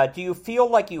 Phoebe? Do you feel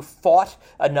like you fought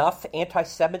enough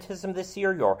anti-Semitism this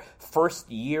year, your first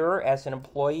year as an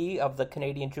employee of the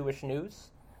Canadian Jewish News?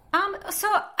 So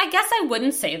I guess I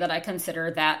wouldn't say that I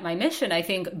consider that my mission. I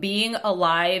think being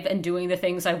alive and doing the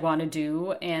things I want to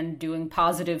do and doing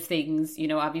positive things,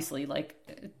 obviously, like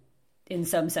in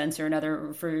some sense or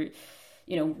another for,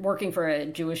 working for a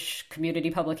Jewish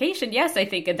community publication. Yes, I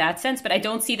think in that sense, but I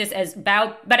don't see this as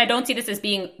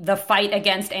being the fight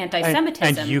against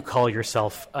anti-Semitism. And you call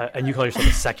yourself a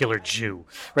secular Jew,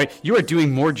 right? You are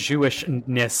doing more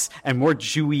Jewishness and more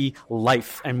Jewy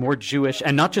life and more Jewish,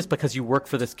 and not just because you work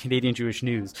for this Canadian Jewish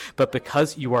News, but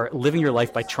because you are living your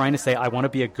life by trying to say, I want to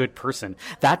be a good person.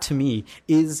 That to me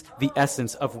is the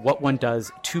essence of what one does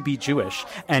to be Jewish.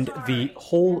 And the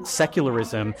whole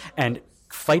secularism and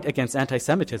fight against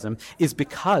anti-Semitism is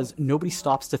because nobody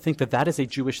stops to think that that is a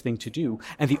Jewish thing to do,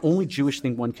 and the only Jewish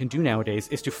thing one can do nowadays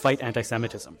is to fight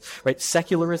anti-Semitism, right?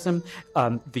 Secularism,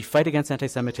 the fight against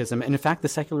anti-Semitism, and in fact the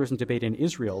secularism debate in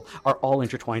Israel are all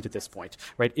intertwined at this point,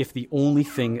 right? If the only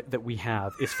thing that we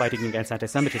have is fighting against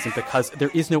anti-Semitism because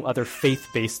there is no other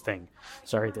faith-based thing.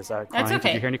 Sorry, there's crying. That's okay.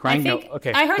 Did you hear any crying? No,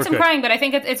 okay. I heard some crying, but I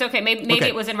think it's okay. Maybe okay.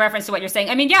 It was in reference to what you're saying.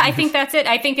 I mean, yeah, I think that's it.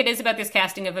 I think it is about this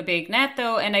casting of a big net,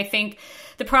 though, and I think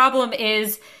the problem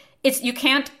is you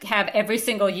can't have every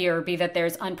single year be that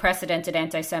there's unprecedented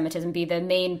anti-Semitism, be the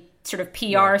main sort of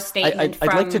PR statement from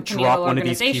I'd like to drop one of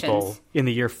these organizations. people in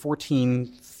the year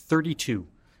 1432.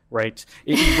 Right?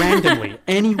 Randomly,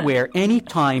 anywhere, any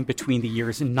time between the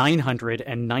years 900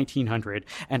 and 1900,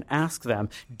 and ask them,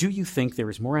 do you think there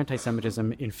is more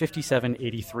anti-Semitism in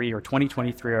 5783 or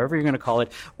 2023, or however you're going to call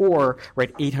it, or,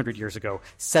 800 years ago,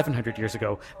 700 years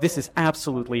ago? This is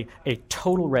absolutely a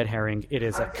total red herring. It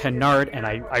is a canard, and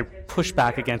I push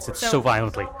back against it so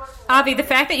violently. Avi, the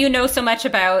fact that you know so much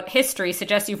about history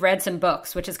suggests you've read some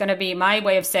books, which is going to be my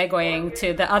way of segueing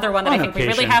to the other one that I think we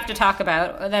really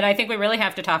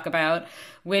have to talk about,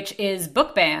 which is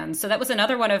book bans. So that was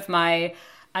another one of my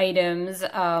items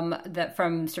that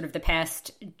from sort of the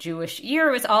past Jewish year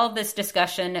was all of this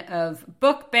discussion of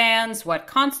book bans, what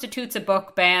constitutes a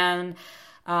book ban,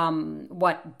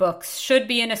 what books should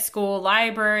be in a school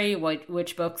library,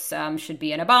 which books should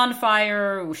be in a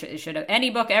bonfire, should any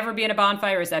book ever be in a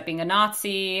bonfire, is that being a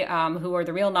Nazi, who are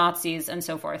the real Nazis, and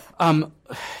so forth.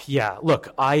 Yeah,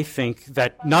 look, I think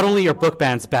that not only are book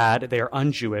bans bad, they are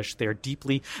un-Jewish, they are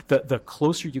deeply, the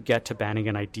closer you get to banning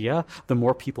an idea, the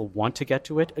more people want to get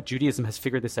to it. Judaism has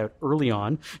figured this out early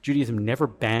on. Judaism never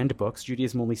banned books.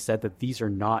 Judaism only said that these are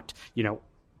not,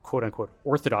 quote unquote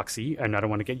orthodoxy, and I don't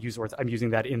want to I'm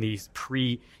using that in the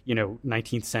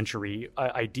pre-19th century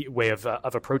way of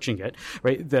approaching it,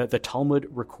 right? The Talmud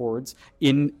records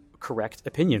incorrect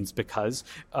opinions because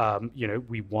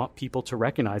we want people to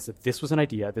recognize that this was an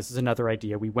idea, this is another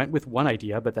idea. We went with one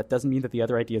idea, but that doesn't mean that the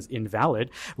other idea is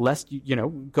invalid. Lest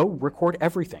go record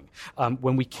everything.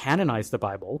 When we canonized the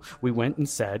Bible, we went and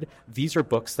said these are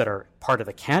books that are part of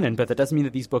the canon, but that doesn't mean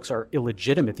that these books are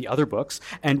illegitimate, the other books,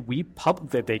 and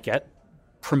they get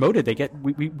promoted.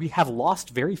 We have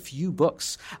lost very few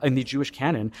books in the Jewish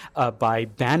canon by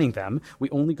banning them.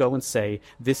 We only go and say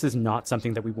this is not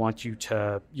something that we want you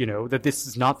to, that this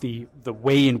is not the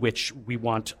way in which we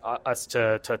want us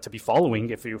to be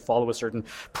following if you follow a certain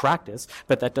practice.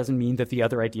 But that doesn't mean that the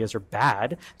other ideas are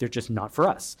bad. They're just not for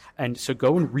us. And so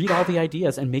go and read all the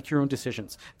ideas and make your own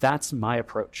decisions. That's my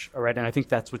approach. All right. And I think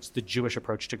that's what's the Jewish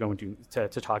approach to go and do to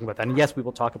talking about that. And yes, we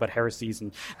will talk about heresies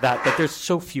and that, but there's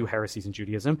so few heresies in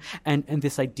Judaism. And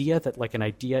this idea that an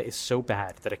idea is so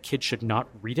bad that a kid should not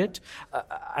read it,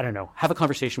 I don't know, have a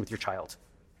conversation with your child,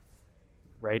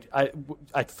 right? At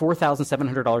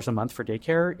 $4,700 a month for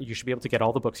daycare, you should be able to get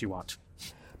all the books you want.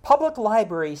 Public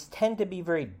libraries tend to be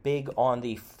very big on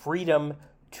the freedom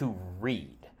to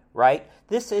read, right?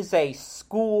 This is a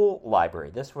school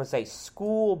library. This was a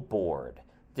school board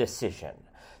decision.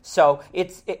 So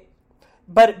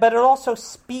But it also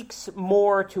speaks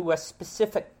more to a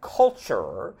specific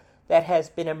culture that has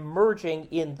been emerging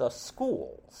in the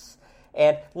schools.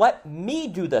 And let me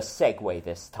do the segue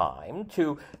this time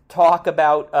to talk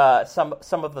about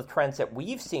some of the trends that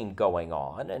we've seen going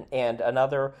on, and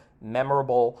another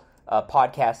memorable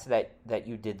podcast that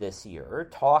you did this year,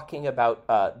 talking about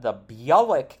the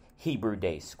Bialik Hebrew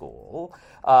Day School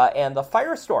and the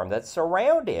firestorm that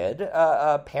surrounded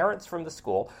parents from the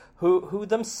school who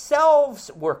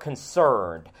themselves were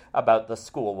concerned about the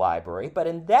school library. But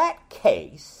in that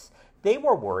case, they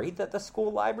were worried that the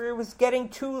school library was getting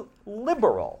too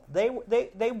liberal.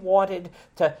 They wanted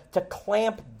to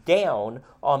clamp down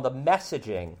on the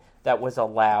messaging that was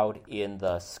allowed in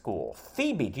the school.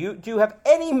 Phoebe, do you have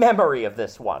any memory of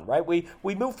this one? Right, we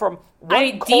move from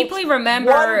I deeply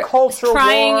remember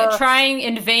trying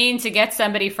in vain to get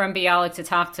somebody from Bialik to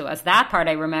talk to us. That part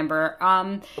I remember.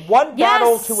 One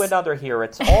battle to another here.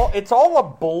 It's all a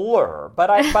blur.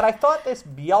 But I thought this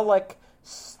Bialik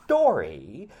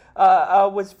story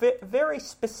was very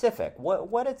specific.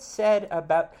 What it said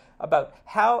about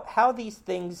how these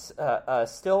things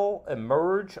still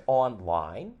emerge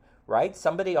online. Right,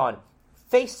 somebody on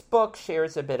Facebook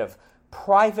shares a bit of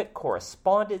private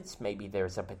correspondence, maybe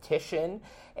there's a petition,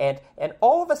 and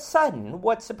all of a sudden,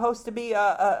 what's supposed to be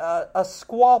a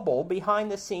squabble behind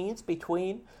the scenes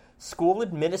between school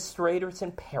administrators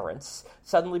and parents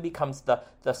suddenly becomes the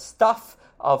stuff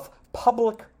of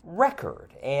public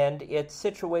record. And it's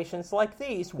situations like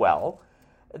these,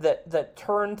 that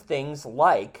turn things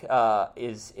like,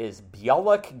 is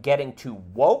Bialik getting too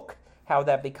woke? How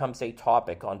that becomes a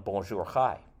topic on Bonjour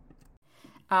Chai.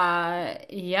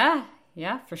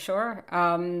 Yeah, for sure.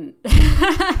 This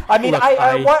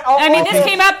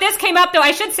came up though.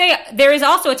 I should say there is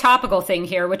also a topical thing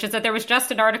here, which is that there was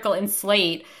just an article in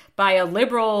Slate by a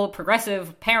liberal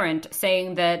progressive parent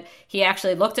saying that he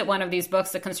actually looked at one of these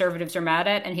books that conservatives are mad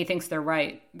at, and he thinks they're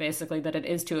right, basically, that it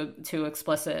is too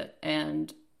explicit.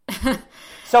 And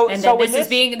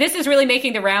this is really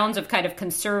making the rounds of kind of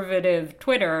conservative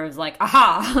Twitter. Is like,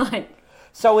 aha.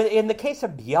 So in the case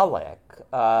of Bialik,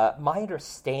 my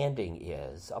understanding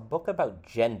is a book about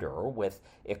gender with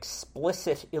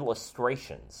explicit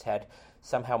illustrations had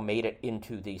somehow made it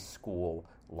into the school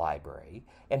library,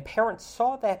 and parents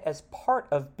saw that as part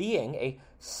of being a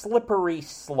slippery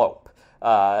slope.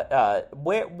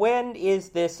 When is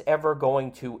this ever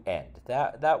going to end?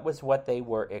 That was what they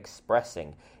were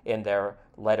expressing in their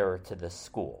letter to the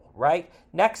school, right?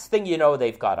 Next thing you know,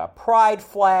 they've got a pride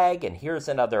flag, and here's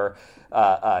another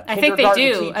kindergarten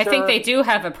teacher. I think they do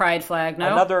have a pride flag,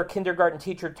 no? Another kindergarten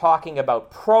teacher talking about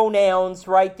pronouns,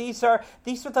 right? These are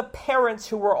the parents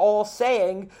who were all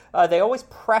saying, they always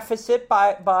preface it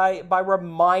by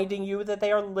reminding you that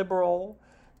they are liberal,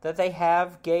 that they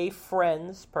have gay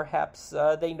friends, perhaps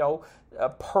they know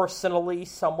personally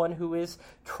someone who is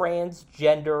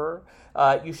transgender.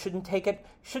 You shouldn't take it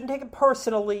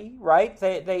personally, right?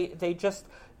 They just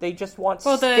want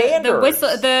standards.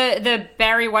 The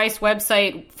Barry Weiss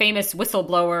website, famous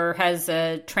whistleblower, has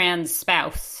a trans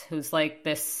spouse who's like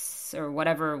this or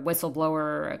whatever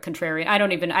whistleblower contrarian.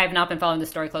 I have not been following the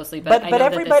story closely, but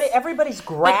everybody's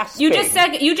grasping.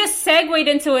 You just segued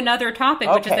into another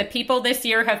topic, which is that people this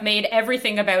year have made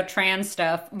everything about trans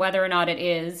stuff, whether or not it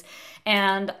is,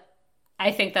 and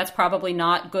I think that's probably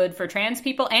not good for trans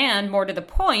people. And more to the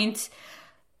point,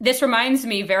 this reminds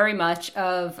me very much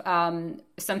of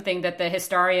something that the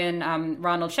historian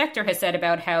Ronald Schechter has said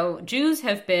about how Jews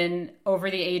have been, over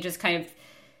the ages, kind of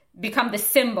become the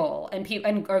symbol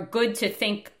and are good to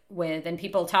think with. And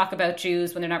people talk about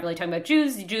Jews when they're not really talking about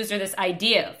Jews. Jews are this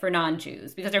idea for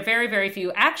non-Jews because there are very, very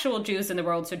few actual Jews in the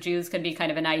world, so Jews can be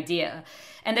kind of an idea.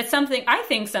 And that's something,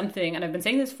 and I've been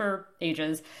saying this for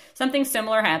ages, something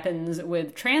similar happens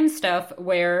with trans stuff,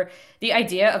 where the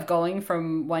idea of going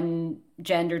from one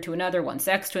gender to another, one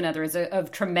sex to another, is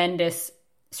of tremendous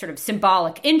sort of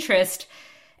symbolic interest.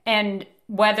 And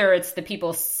whether it's the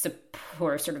people who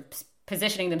are sort of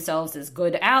positioning themselves as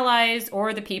good allies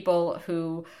or the people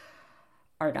who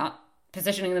are not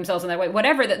positioning themselves in that way,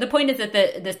 whatever, the point is that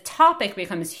the topic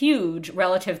becomes huge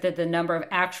relative to the number of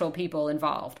actual people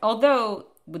involved. Although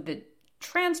with the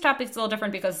trans topic, it's a little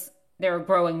different because there are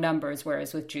growing numbers,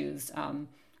 whereas with Jews,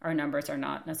 our numbers are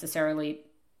not necessarily.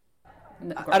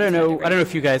 I don't know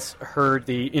if you guys heard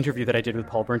the interview that I did with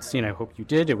Paul Bernstein. I hope you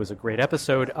did. It was a great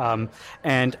episode.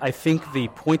 And I think the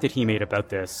point that he made about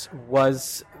this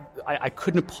was, I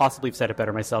couldn't possibly have said it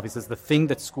better myself. He says the thing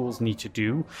that schools need to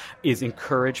do is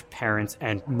encourage parents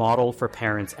and model for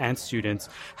parents and students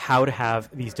how to have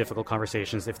these difficult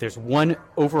conversations. If there's one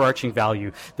overarching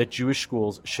value that Jewish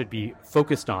schools should be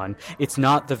focused on, it's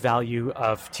not the value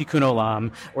of tikkun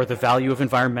olam or the value of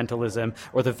environmentalism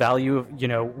or the value of,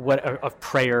 of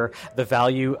prayer, the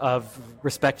value of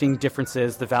respecting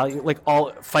differences, the value,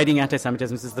 all fighting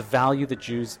anti-Semitism is the value that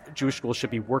Jewish schools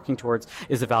should be working towards,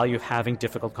 is the value of having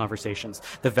difficult conversations,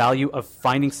 the value of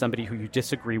finding somebody who you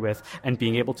disagree with and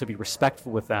being able to be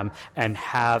respectful with them and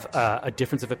have a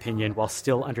difference of opinion while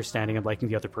still understanding and liking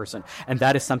the other person. And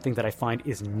that is something that I find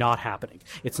is not happening.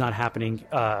 It's not happening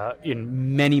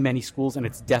in many, many schools, and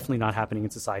it's definitely not happening in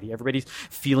society. Everybody's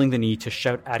feeling the need to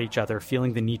shout at each other,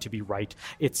 feeling the need to be right.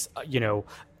 It's,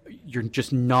 you're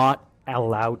just not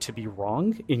allowed to be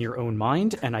wrong in your own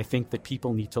mind. And I think that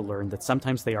people need to learn that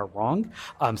sometimes they are wrong.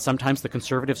 Sometimes the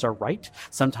conservatives are right.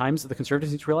 Sometimes the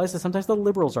conservatives need to realize that sometimes the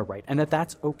liberals are right, and that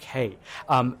that's okay.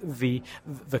 The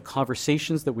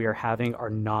conversations that we are having are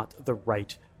not the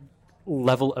right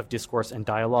level of discourse and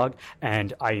dialogue,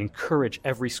 and I encourage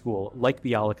every school, like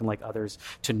Bialik and like others,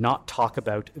 to not talk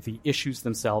about the issues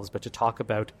themselves, but to talk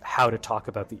about how to talk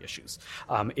about the issues.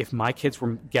 If my kids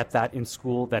get that in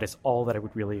school, that is all that I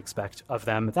would really expect of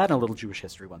them. That and a little Jewish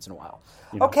history once in a while.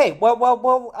 Okay,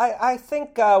 well, I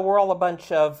think we're all a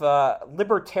bunch of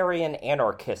libertarian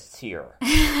anarchists here.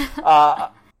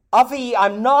 Avi,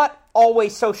 I'm not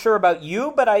always so sure about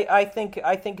you, but I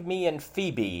think me and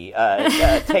Phoebe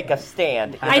take a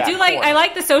stand. I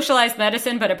like the socialized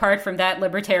medicine, but apart from that,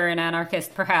 libertarian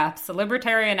anarchist, perhaps a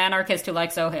libertarian anarchist who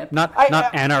likes OHIP. Not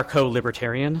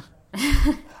anarcho-libertarian.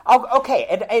 Okay,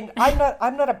 and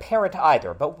I'm not a parent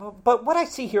either, but what I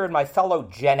see here in my fellow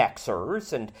Gen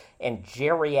Xers and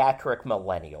geriatric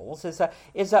millennials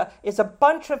is a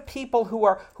bunch of people who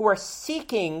are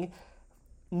seeking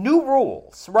new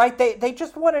rules, right? They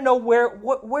just want to know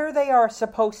where they are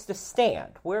supposed to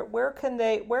stand. Where can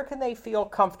they feel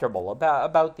comfortable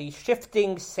about the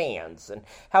shifting sands and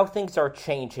how things are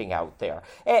changing out there?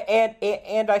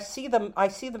 And I see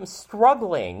them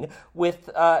struggling with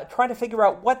trying to figure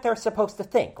out what they're supposed to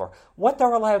think or what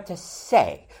they're allowed to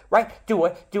say. Right? Do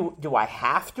I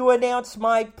have to announce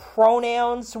my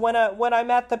pronouns when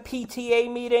I'm at the PTA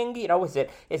meeting?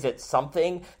 Is it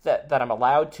something that I'm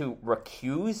allowed to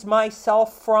recuse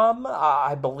myself from?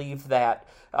 I believe that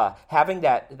having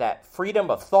that freedom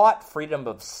of thought, freedom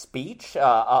of speech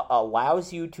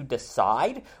allows you to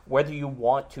decide whether you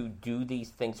want to do these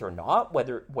things or not,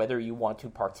 whether you want to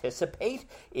participate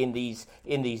in these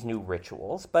new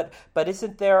rituals. But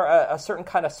isn't there a certain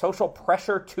kind of social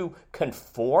pressure to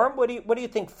conform? What do you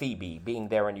think, Phoebe, being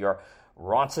there in your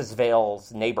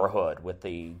Roncesvalles neighborhood with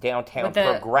the downtown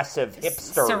progressive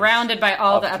hipsters, surrounded by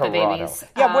all the Upper babies.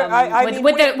 Yeah,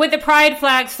 with the pride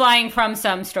flags flying from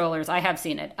some strollers. I have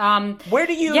seen it. Where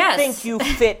do you think you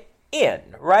fit in?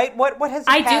 Right? What has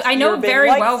the past I know year been very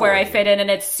like well for where you? I fit in, and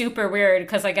it's super weird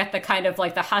because I get the kind of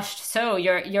like the hushed. So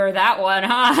you're that one,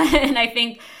 huh? And I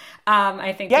think.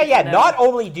 Not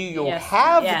only do you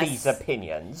have yes. these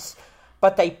opinions,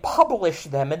 but they publish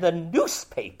them in the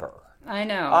newspaper. I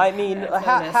know. I mean,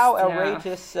 how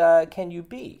outrageous can you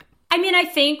be? I mean, I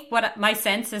think what my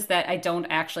sense is that I don't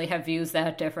actually have views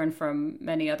that different from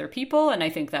many other people, and I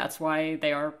think that's why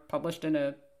they are published in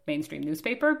a mainstream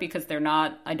newspaper, because they're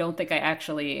not. I don't think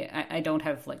I don't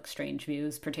have like strange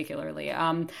views particularly.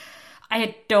 I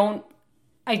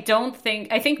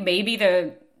think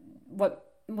maybe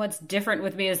what's different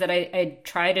with me is that I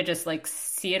try to just like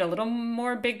see it a little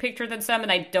more big picture than some,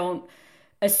 and I don't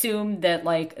assume that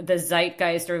like the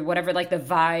zeitgeist or whatever, like the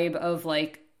vibe of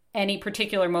like any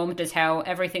particular moment is how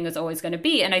everything is always going to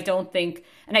be. And I think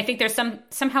there's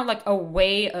somehow like a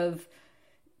way of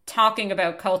talking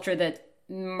about culture that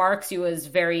marks you as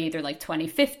very either like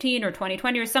 2015 or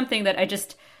 2020 or something that I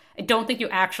don't think you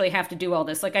actually have to do all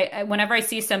this. Like whenever I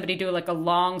see somebody do like a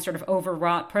long sort of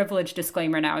overwrought privilege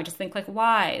disclaimer now, I just think like,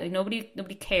 why? Like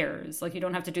nobody cares. Like you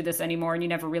don't have to do this anymore, and you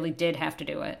never really did have to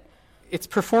do it. It's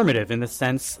performative in the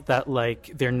sense that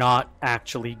like they're not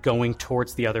actually going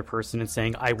towards the other person and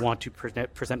saying, I want to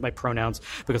present my pronouns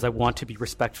because I want to be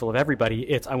respectful of everybody.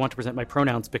 It's I want to present my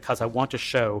pronouns because I want to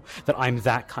show that I'm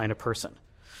that kind of person.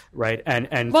 Right.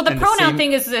 And well, the pronoun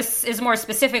thing is more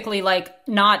specifically like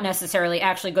not necessarily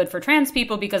actually good for trans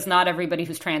people, because not everybody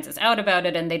who's trans is out about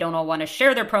it and they don't all want to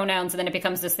share their pronouns. And then it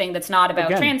becomes this thing that's not about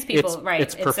trans people. Right.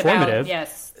 It's performative. About,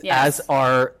 yes. As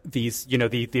are these,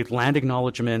 the land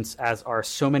acknowledgements, as are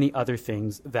so many other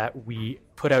things that we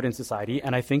put out in society.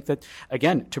 And I think that,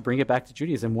 again, to bring it back to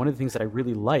Judaism, one of the things that I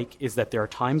really like is that there are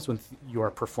times when you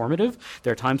are performative.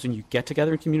 There are times when you get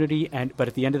together in community, but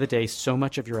at the end of the day, so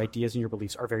much of your ideas and your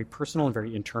beliefs are very personal and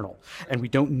very internal. And we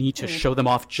don't need to show them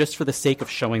off just for the sake of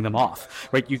showing them off,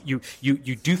 right? You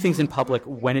do things in public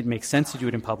when it makes sense to do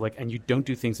it in public, and you don't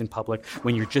do things in public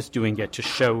when you're just doing it to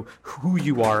show who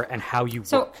you are and how you work.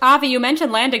 So, Avi, you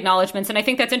mentioned land acknowledgements, and I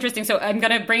think that's interesting. So I'm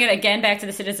going to bring it again back to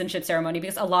the citizenship ceremony,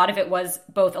 because a lot of it was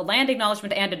both a land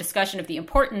acknowledgement and a discussion of the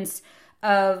importance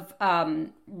of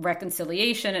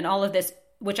reconciliation and all of this,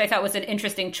 which I thought was an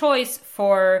interesting choice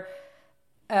for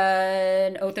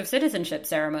an oath of citizenship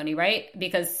ceremony, right?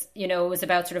 Because, it was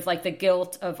about sort of like the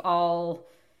guilt of all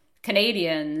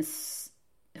Canadians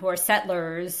who are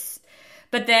settlers.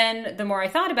 But then the more I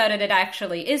thought about it, it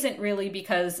actually isn't really,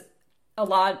 because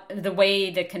the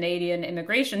way the Canadian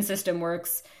immigration system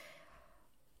works,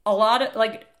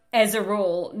 as a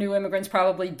rule, new immigrants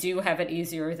probably do have it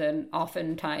easier than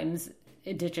oftentimes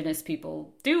indigenous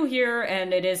people do here,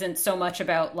 and it isn't so much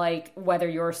about like whether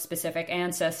your specific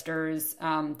ancestors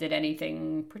did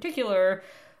anything particular,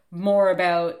 more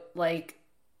about like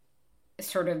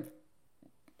sort of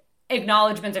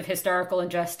acknowledgement of historical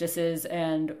injustices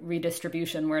and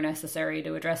redistribution where necessary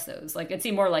to address those. Like, it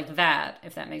seemed more like that,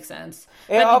 if that makes sense.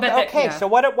 So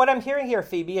what I'm hearing here,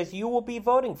 Phoebe, is you will be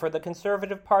voting for the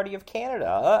Conservative Party of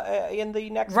Canada in the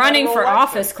next running for election.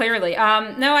 office. Clearly,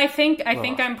 no, I think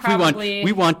I'm probably.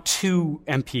 We want 2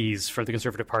 MPs for the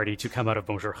Conservative Party to come out of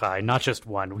Bonjour Chai, not just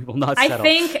one. We will not settle.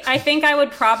 I think I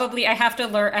would probably. I have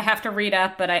to read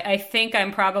up, but I think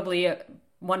I'm probably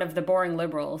one of the boring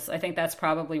liberals. I think that's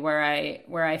probably where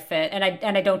I fit, and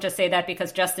I don't just say that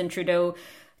because Justin Trudeau,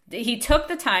 he took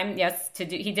the time,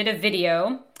 he did a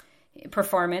video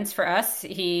performance for us.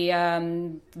 He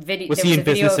was he in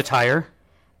business attire?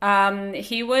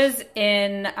 He was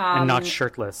in and not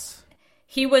shirtless.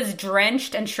 He was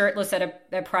drenched and shirtless at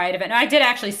a Pride event. I did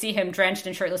actually see him drenched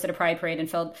and shirtless at a Pride parade and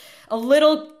felt a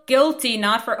little guilty,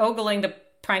 not for ogling the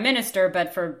Prime Minister,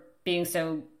 but for being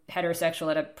so heterosexual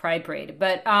at a Pride parade.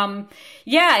 But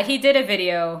he did a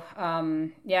video.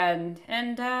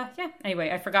 Anyway,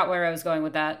 I forgot where I was going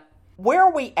with that. Where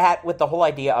are we at with the whole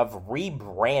idea of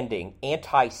rebranding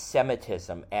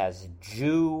anti-Semitism as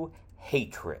Jew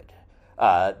hatred?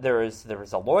 There is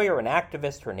a lawyer, an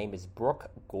activist. Her name is Brooke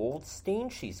Goldstein.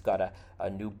 She's got a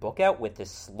new book out with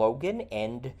this slogan,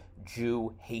 End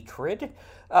Jew Hatred.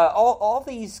 All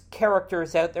these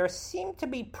characters out there seem to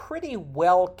be pretty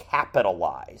well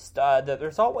capitalized.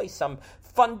 There's always some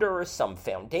funders, some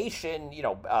foundation,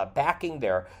 backing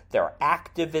their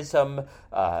activism.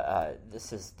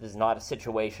 This is not a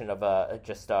situation of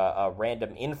just a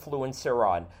random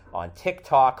influencer on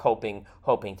TikTok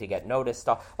hoping to get noticed.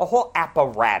 A whole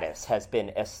apparatus has been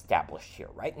established here,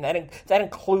 right? And that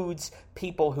includes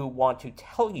people who want to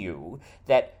tell you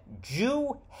that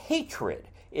Jew hatred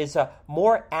is a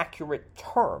more accurate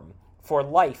term for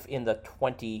life in the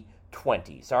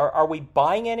 2020s. Are we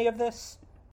buying any of this?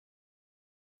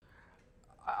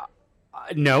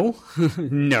 No,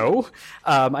 no.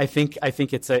 I think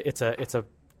it's a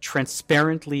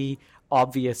transparently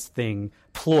obvious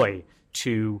ploy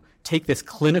to take this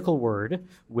clinical word,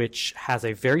 which has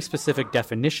a very specific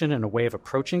definition and a way of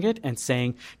approaching it, and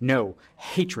saying, no,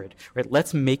 hatred, right?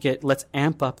 Let's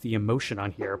amp up the emotion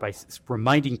on here by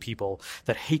reminding people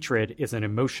that hatred is an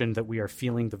emotion that we are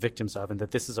feeling the victims of, and that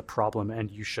this is a problem,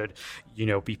 and you should,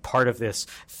 be part of this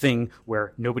thing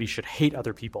where nobody should hate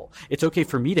other people. It's okay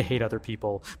for me to hate other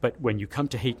people, but when you come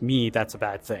to hate me, that's a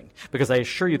bad thing. Because I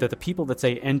assure you that the people that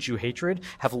say end Jew hatred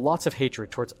have lots of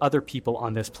hatred towards other people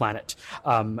on this planet.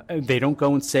 They don't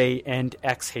go and say end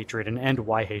X hatred and end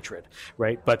Y hatred,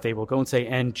 right? But they will go and say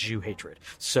end Jew hatred.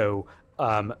 So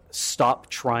stop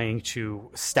trying to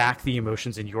stack the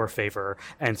emotions in your favor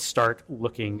and start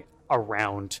looking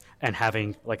around and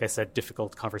having, like I said,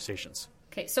 difficult conversations.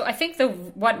 Okay, so I think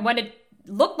what it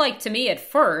looked like to me at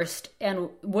first and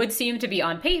would seem to be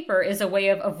on paper is a way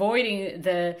of avoiding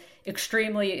the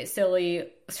extremely silly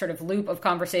sort of loop of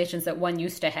conversations that one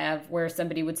used to have where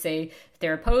somebody would say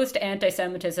they're opposed to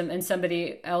anti-Semitism and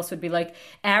somebody else would be like,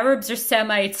 Arabs are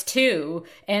Semites too.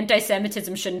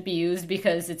 Anti-Semitism shouldn't be used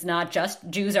because it's not just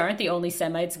Jews aren't the only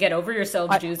Semites. Get over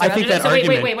yourselves, Jews. I think that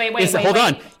argument wait, hold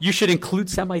on. You should include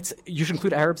Semites. You should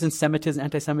include Arabs in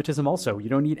anti-Semitism also. You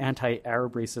don't need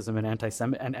anti-Arab racism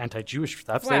and anti-Jewish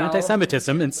stuff. Say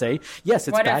anti-Semitism and say, yes,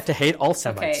 it's bad to hate all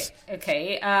Semites.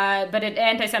 Okay. But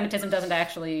anti-Semitism doesn't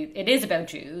actually, it is about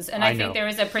Jews. And I think there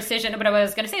is a precision, but what I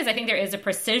was going to say is I think there is a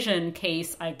precision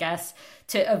case, I guess,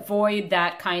 to avoid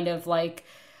that kind of like,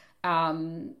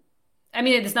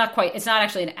 it's not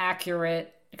actually an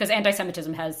accurate, because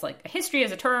anti-Semitism has like a history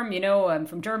as a term,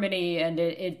 from Germany, and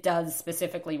it does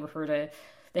specifically refer to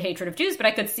the hatred of Jews. But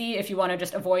I could see if you want to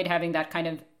just avoid having that kind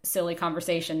of silly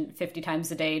conversation 50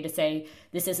 times a day to say,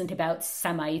 this isn't about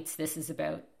Semites, this is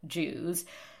about Jews.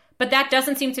 But that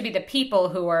doesn't seem to be the people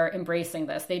who are embracing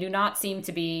this. They do not seem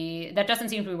to be, that doesn't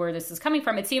seem to be where this is coming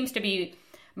from. It seems to be,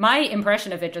 my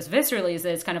impression of it just viscerally is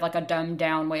that it's kind of like a dumbed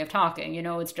down way of talking.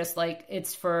 It's just like,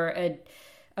 it's for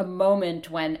a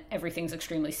moment when everything's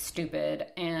extremely stupid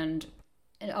and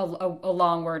a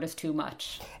long word is too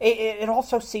much. It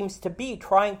also seems to be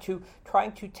trying to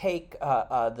take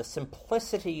the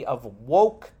simplicity of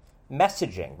woke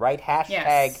messaging, right?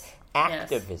 Hashtag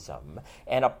activism,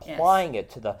 and applying it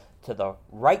to the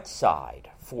right side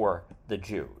for the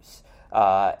Jews.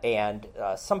 And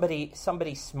somebody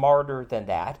smarter than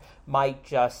that might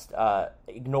just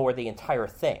ignore the entire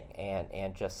thing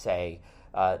and just say,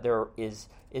 there is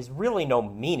really no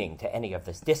meaning to any of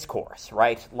this discourse,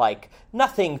 right? Like,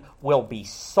 nothing will be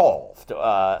solved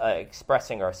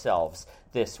expressing ourselves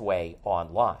this way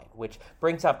online, which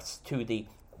brings us to the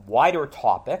wider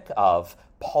topic of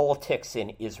politics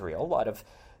in Israel. A lot of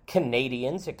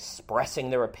Canadians expressing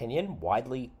their opinion,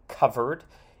 widely covered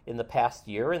in the past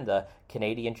year in the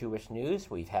Canadian Jewish News.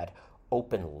 We've had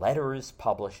open letters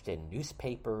published in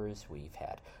newspapers. We've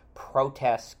had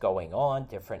protests going on,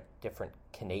 different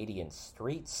Canadian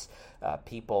streets,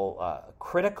 people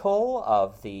critical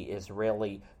of the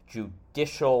Israeli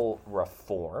judicial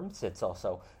reforms. It's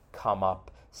also come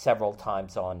up several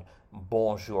times on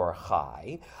Bonjour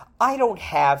Chai. I don't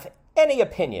have any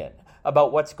opinion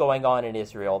about what's going on in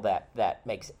Israel that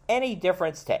makes any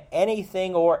difference to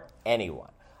anything or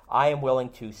anyone. I am willing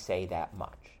to say that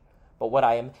much. But what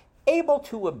I am able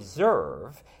to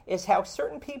observe is how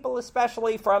certain people,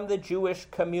 especially from the Jewish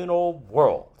communal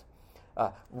world,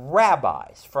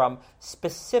 rabbis from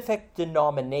specific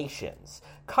denominations,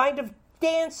 kind of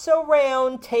dance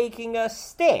around taking a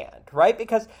stand, right?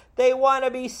 Because they want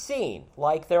to be seen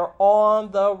like they're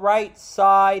on the right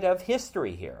side of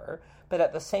history here, but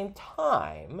at the same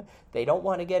time, they don't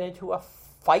want to get into a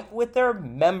fight with their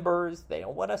members. They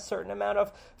don't want a certain amount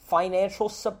of financial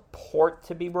support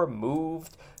to be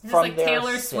removed from like their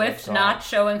Taylor synagogue. Swift not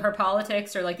showing her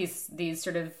politics, or like these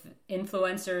sort of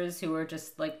influencers who are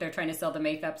just like they're trying to sell the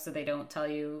makeup so they don't tell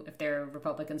you if they're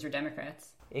Republicans or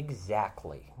Democrats.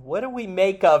 Exactly. What do we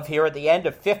make of here at the end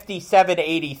of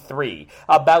 5783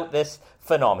 about this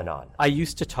phenomenon? I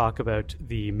used to talk about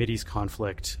the Mideast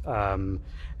conflict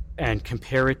and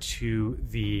compare it to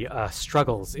the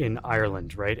struggles in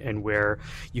Ireland, right? And where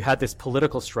you had this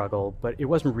political struggle, but it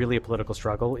wasn't really a political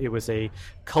struggle. It was a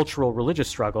cultural religious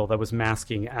struggle that was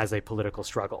masking as a political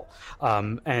struggle.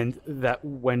 And that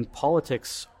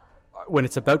when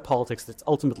it's about politics, that's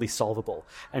ultimately solvable.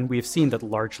 And we have seen that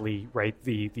largely, right,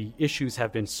 the issues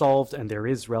have been solved and there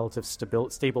is relative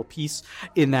stable peace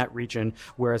in that region.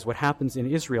 Whereas what happens in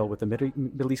Israel with the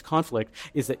Middle East conflict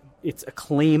is that it's a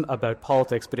claim about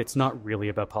politics, but it's not really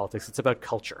about politics. It's about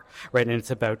culture, right? And it's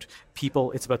about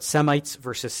people, it's about Semites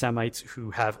versus Semites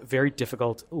who have very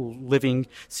difficult living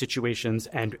situations,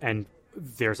 and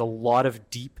there's a lot of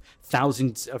deep,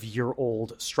 thousands of year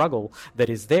old struggle that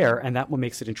is there, and that what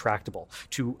makes it intractable.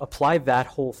 To apply that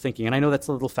whole thinking, and I know that's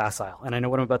a little facile, and I know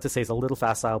what I'm about to say is a little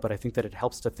facile, but I think that it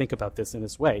helps to think about this in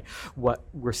this way. What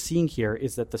we're seeing here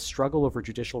is that the struggle over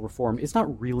judicial reform is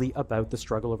not really about the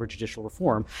struggle over judicial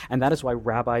reform, and that is why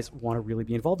rabbis want to really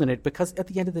be involved in it, because at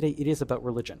the end of the day, it is about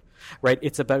religion, right?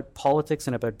 It's about politics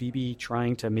and about Bibi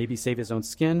trying to maybe save his own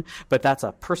skin, but that's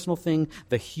a personal thing.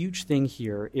 The huge thing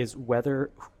here is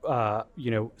whether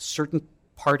certain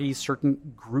parties,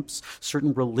 certain groups,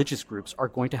 certain religious groups are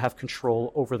going to have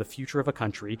control over the future of a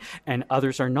country, and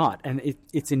others are not. And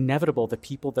it's inevitable that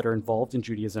people that are involved in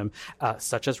Judaism,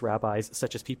 such as rabbis,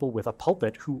 such as people with a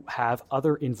pulpit who have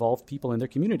other involved people in their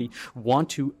community, want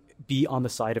to be on the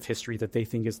side of history that they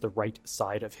think is the right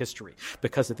side of history.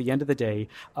 Because at the end of the day,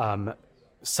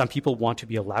 some people want to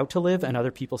be allowed to live, and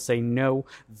other people say, no,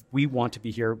 we want to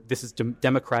be here. This is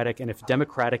democratic, and if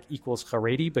democratic equals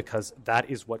Haredi, because that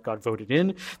is what got voted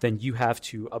in, then you have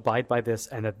to abide by this,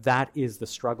 and that is the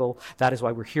struggle. That is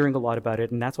why we're hearing a lot about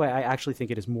it, and that's why I actually think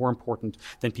it is more important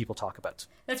than people talk about.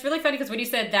 That's really funny, because when you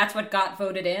said that's what got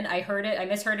voted in, I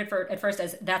misheard it at first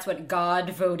as that's what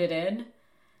God voted in.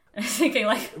 I was thinking,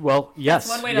 like, well, yes,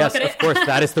 that's one way to look at it. Of course,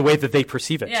 that is the way that they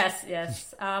perceive it.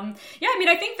 Yes. I mean,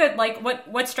 I think that, like,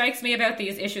 what strikes me about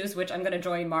these issues, which I'm going to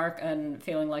join Mark and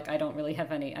feeling like I don't really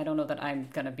have any, I don't know that I'm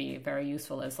going to be very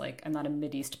useful as, like, I'm not a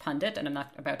Mideast pundit and I'm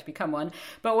not about to become one.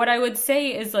 But what I would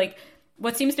say is, like,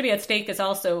 what seems to be at stake is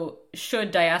also,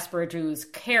 should diaspora Jews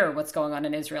care what's going on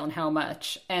in Israel and how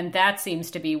much? And that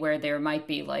seems to be where there might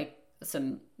be, like,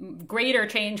 some greater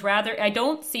change. Rather, I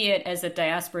don't see it as that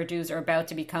diaspora Jews are about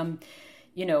to become,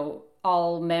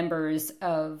 all members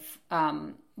of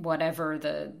whatever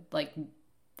the, like,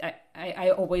 I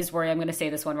always worry I'm going to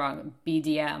say this one wrong,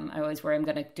 BDM. I always worry I'm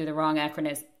going to do the wrong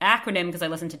acronym because I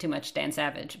listen to too much Dan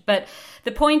Savage. But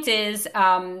the point is,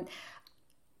 I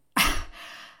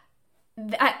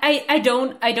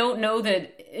don't know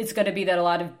that it's going to be that a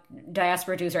lot of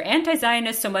diaspora Jews are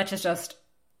anti-Zionist so much as just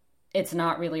it's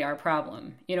not really our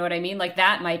problem. You know what I mean? Like,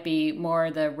 that might be more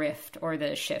the rift or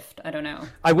the shift. I don't know.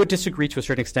 I would disagree to a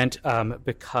certain extent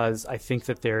because I think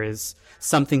that there is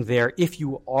something there. If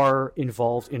you are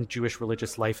involved in Jewish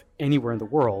religious life anywhere in the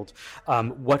world,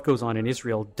 what goes on in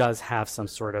Israel does have some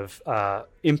sort of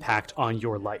impact on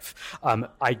your life.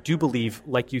 I do believe,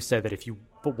 like you said, that if you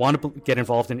want to get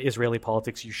involved in Israeli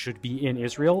politics, you should be in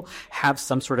Israel, have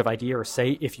some sort of idea or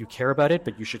say if you care about it,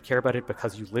 but you should care about it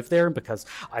because you live there, and because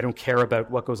I don't care about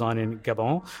what goes on in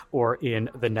Gabon or in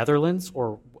the Netherlands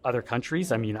or other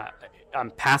countries. I mean,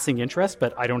 I'm passing interest,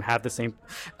 but I don't have the same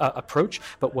approach.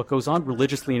 But what goes on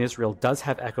religiously in Israel does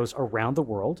have echoes around the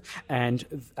world.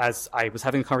 And as I was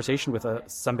having a conversation with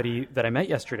somebody that I met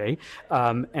yesterday,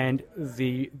 and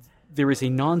there is a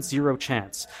non-zero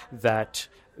chance that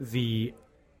the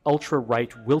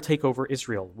ultra-right will take over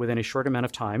Israel within a short amount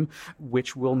of time,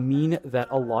 which will mean that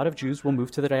a lot of Jews will move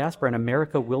to the diaspora, and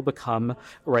America will become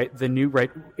the new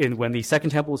when the Second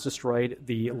Temple was destroyed,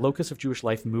 the locus of Jewish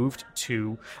life moved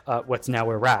to what's now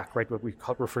Iraq, right? What we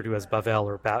refer to as Bavel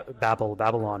or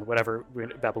Babylon, whatever.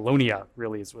 Babylonia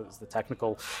really was the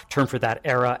technical term for that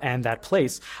era and that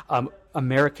place.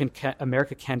 America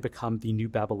can become the new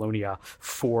Babylonia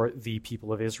for the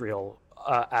people of Israel.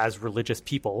 As religious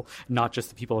people, not just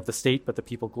the people of the state, but the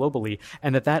people globally,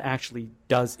 and that actually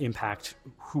does impact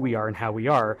who we are and how we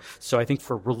are. So I think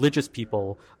for religious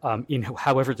people, in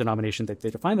however denomination that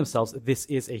they define themselves, this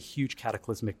is a huge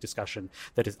cataclysmic discussion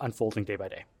that is unfolding day by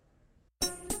day.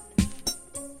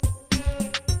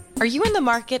 Are you in the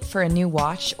market for a new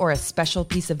watch or a special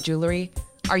piece of jewelry?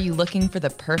 Are you looking for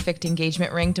the perfect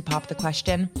engagement ring to pop the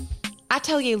question?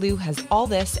 Atelier Lou has all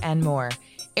this and more.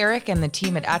 Eric and the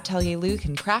team at Atelier Lou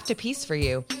can craft a piece for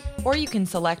you, or you can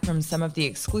select from some of the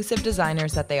exclusive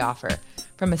designers that they offer.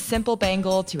 From a simple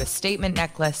bangle to a statement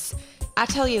necklace,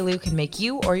 Atelier Lou can make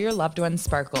you or your loved ones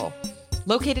sparkle.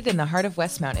 Located in the heart of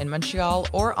Westmount in Montreal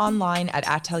or online at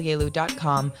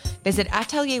atelierlou.com, visit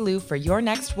Atelier Lou for your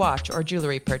next watch or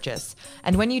jewelry purchase.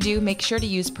 And when you do, make sure to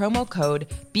use promo code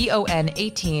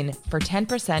BON18 for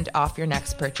 10% off your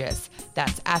next purchase.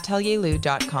 That's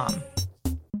atelierlou.com.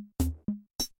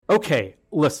 Okay,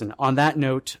 listen, on that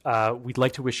note, we'd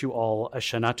like to wish you all a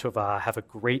Shana Tova. Have a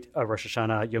great Rosh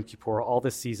Hashanah, Yom Kippur, all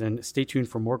this season. Stay tuned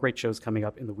for more great shows coming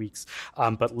up in the weeks.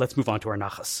 But let's move on to our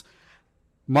nachas.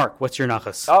 Mark, what's your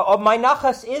nachas? My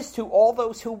nachas is to all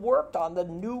those who worked on the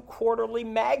new quarterly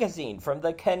magazine from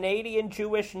the Canadian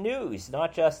Jewish News,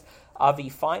 not just Avi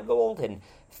Feingold and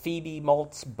Phoebe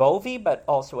Maltz-Bovey, but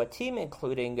also a team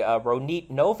including Ronit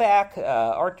Novak,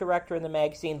 art director in the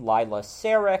magazine, Lila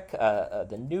Sarek,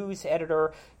 the news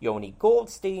editor, Yoni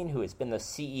Goldstein, who has been the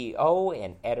CEO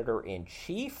and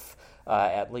editor-in-chief,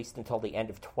 at least until the end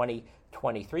of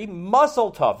 2023.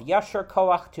 Mazel tov, yasher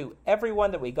koach to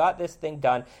everyone that we got this thing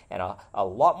done, and a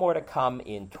lot more to come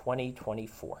in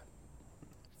 2024.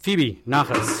 Phoebe,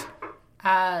 nachas.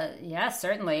 Yes,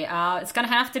 certainly. It's going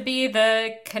to have to be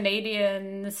the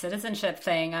Canadian citizenship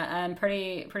thing. I'm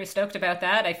pretty stoked about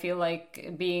that. I feel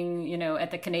like being,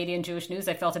 at the Canadian Jewish News,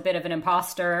 I felt a bit of an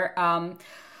imposter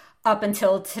up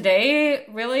until today,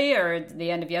 really, or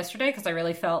the end of yesterday, because I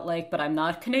really felt like, but I'm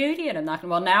not Canadian.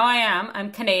 Well, now I am.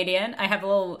 I'm Canadian. I have a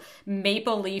little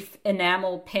maple leaf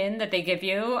enamel pin that they give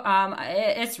you.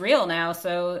 It's real now.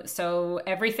 So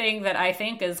everything that I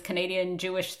think is Canadian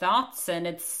Jewish thoughts, and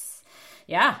it's,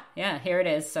 Yeah, here it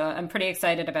is. So I'm pretty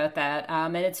excited about that.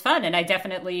 And it's fun. And I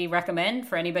definitely recommend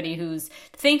for anybody who's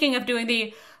thinking of doing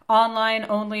the online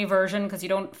only version, because you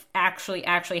don't actually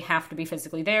have to be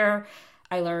physically there.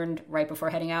 I learned right before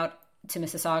heading out to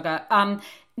Mississauga.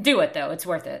 Do it though. It's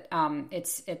worth it.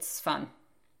 It's fun.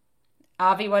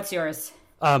 Avi, what's yours?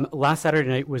 Last Saturday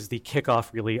night was the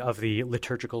kickoff, really, of the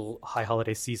liturgical high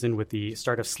holiday season with the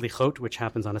start of Slichot, which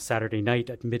happens on a Saturday night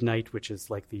at midnight, which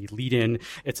is like the lead-in.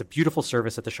 It's a beautiful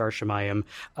service at the Shar Shemayim.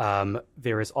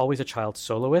 There is always a child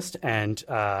soloist, and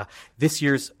this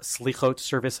year's Slichot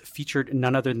service featured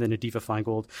none other than Nadiva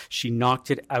Feingold. She knocked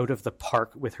it out of the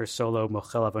park with her solo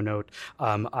Mochel Avonot.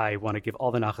 I want to give all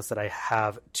the nachas that I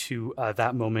have to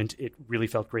that moment. It really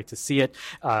felt great to see it.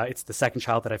 It's the second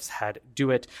child that I've had do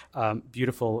it.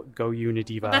 Beautiful. Go you,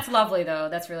 Nadiva. Well, that's lovely, though.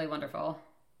 That's really wonderful.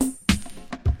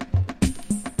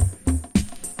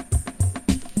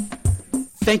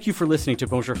 Thank you for listening to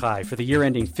Bonjour Chai for the year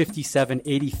ending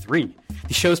 5783.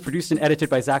 The show is produced and edited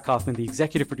by Zach Kaufman. The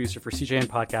executive producer for CJN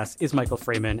Podcast is Michael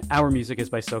Freeman. Our music is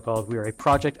by So-Called. We are a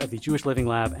project of the Jewish Living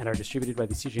Lab and are distributed by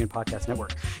the CJN Podcast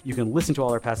Network. You can listen to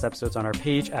all our past episodes on our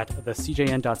page at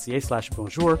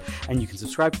thecjn.ca/bonjour, and you can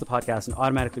subscribe to the podcast and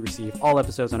automatically receive all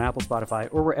episodes on Apple, Spotify,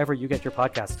 or wherever you get your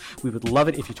podcasts. We would love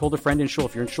it if you told a friend in shul.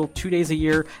 If you're in shul 2 days a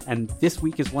year, and this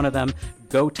week is one of them,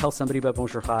 go tell somebody about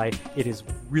Bonjour Chai. It is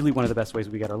really one of the best ways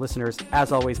we get our listeners.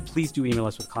 As always, please do email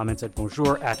us with comments at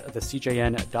bonjour@thecjn.ca.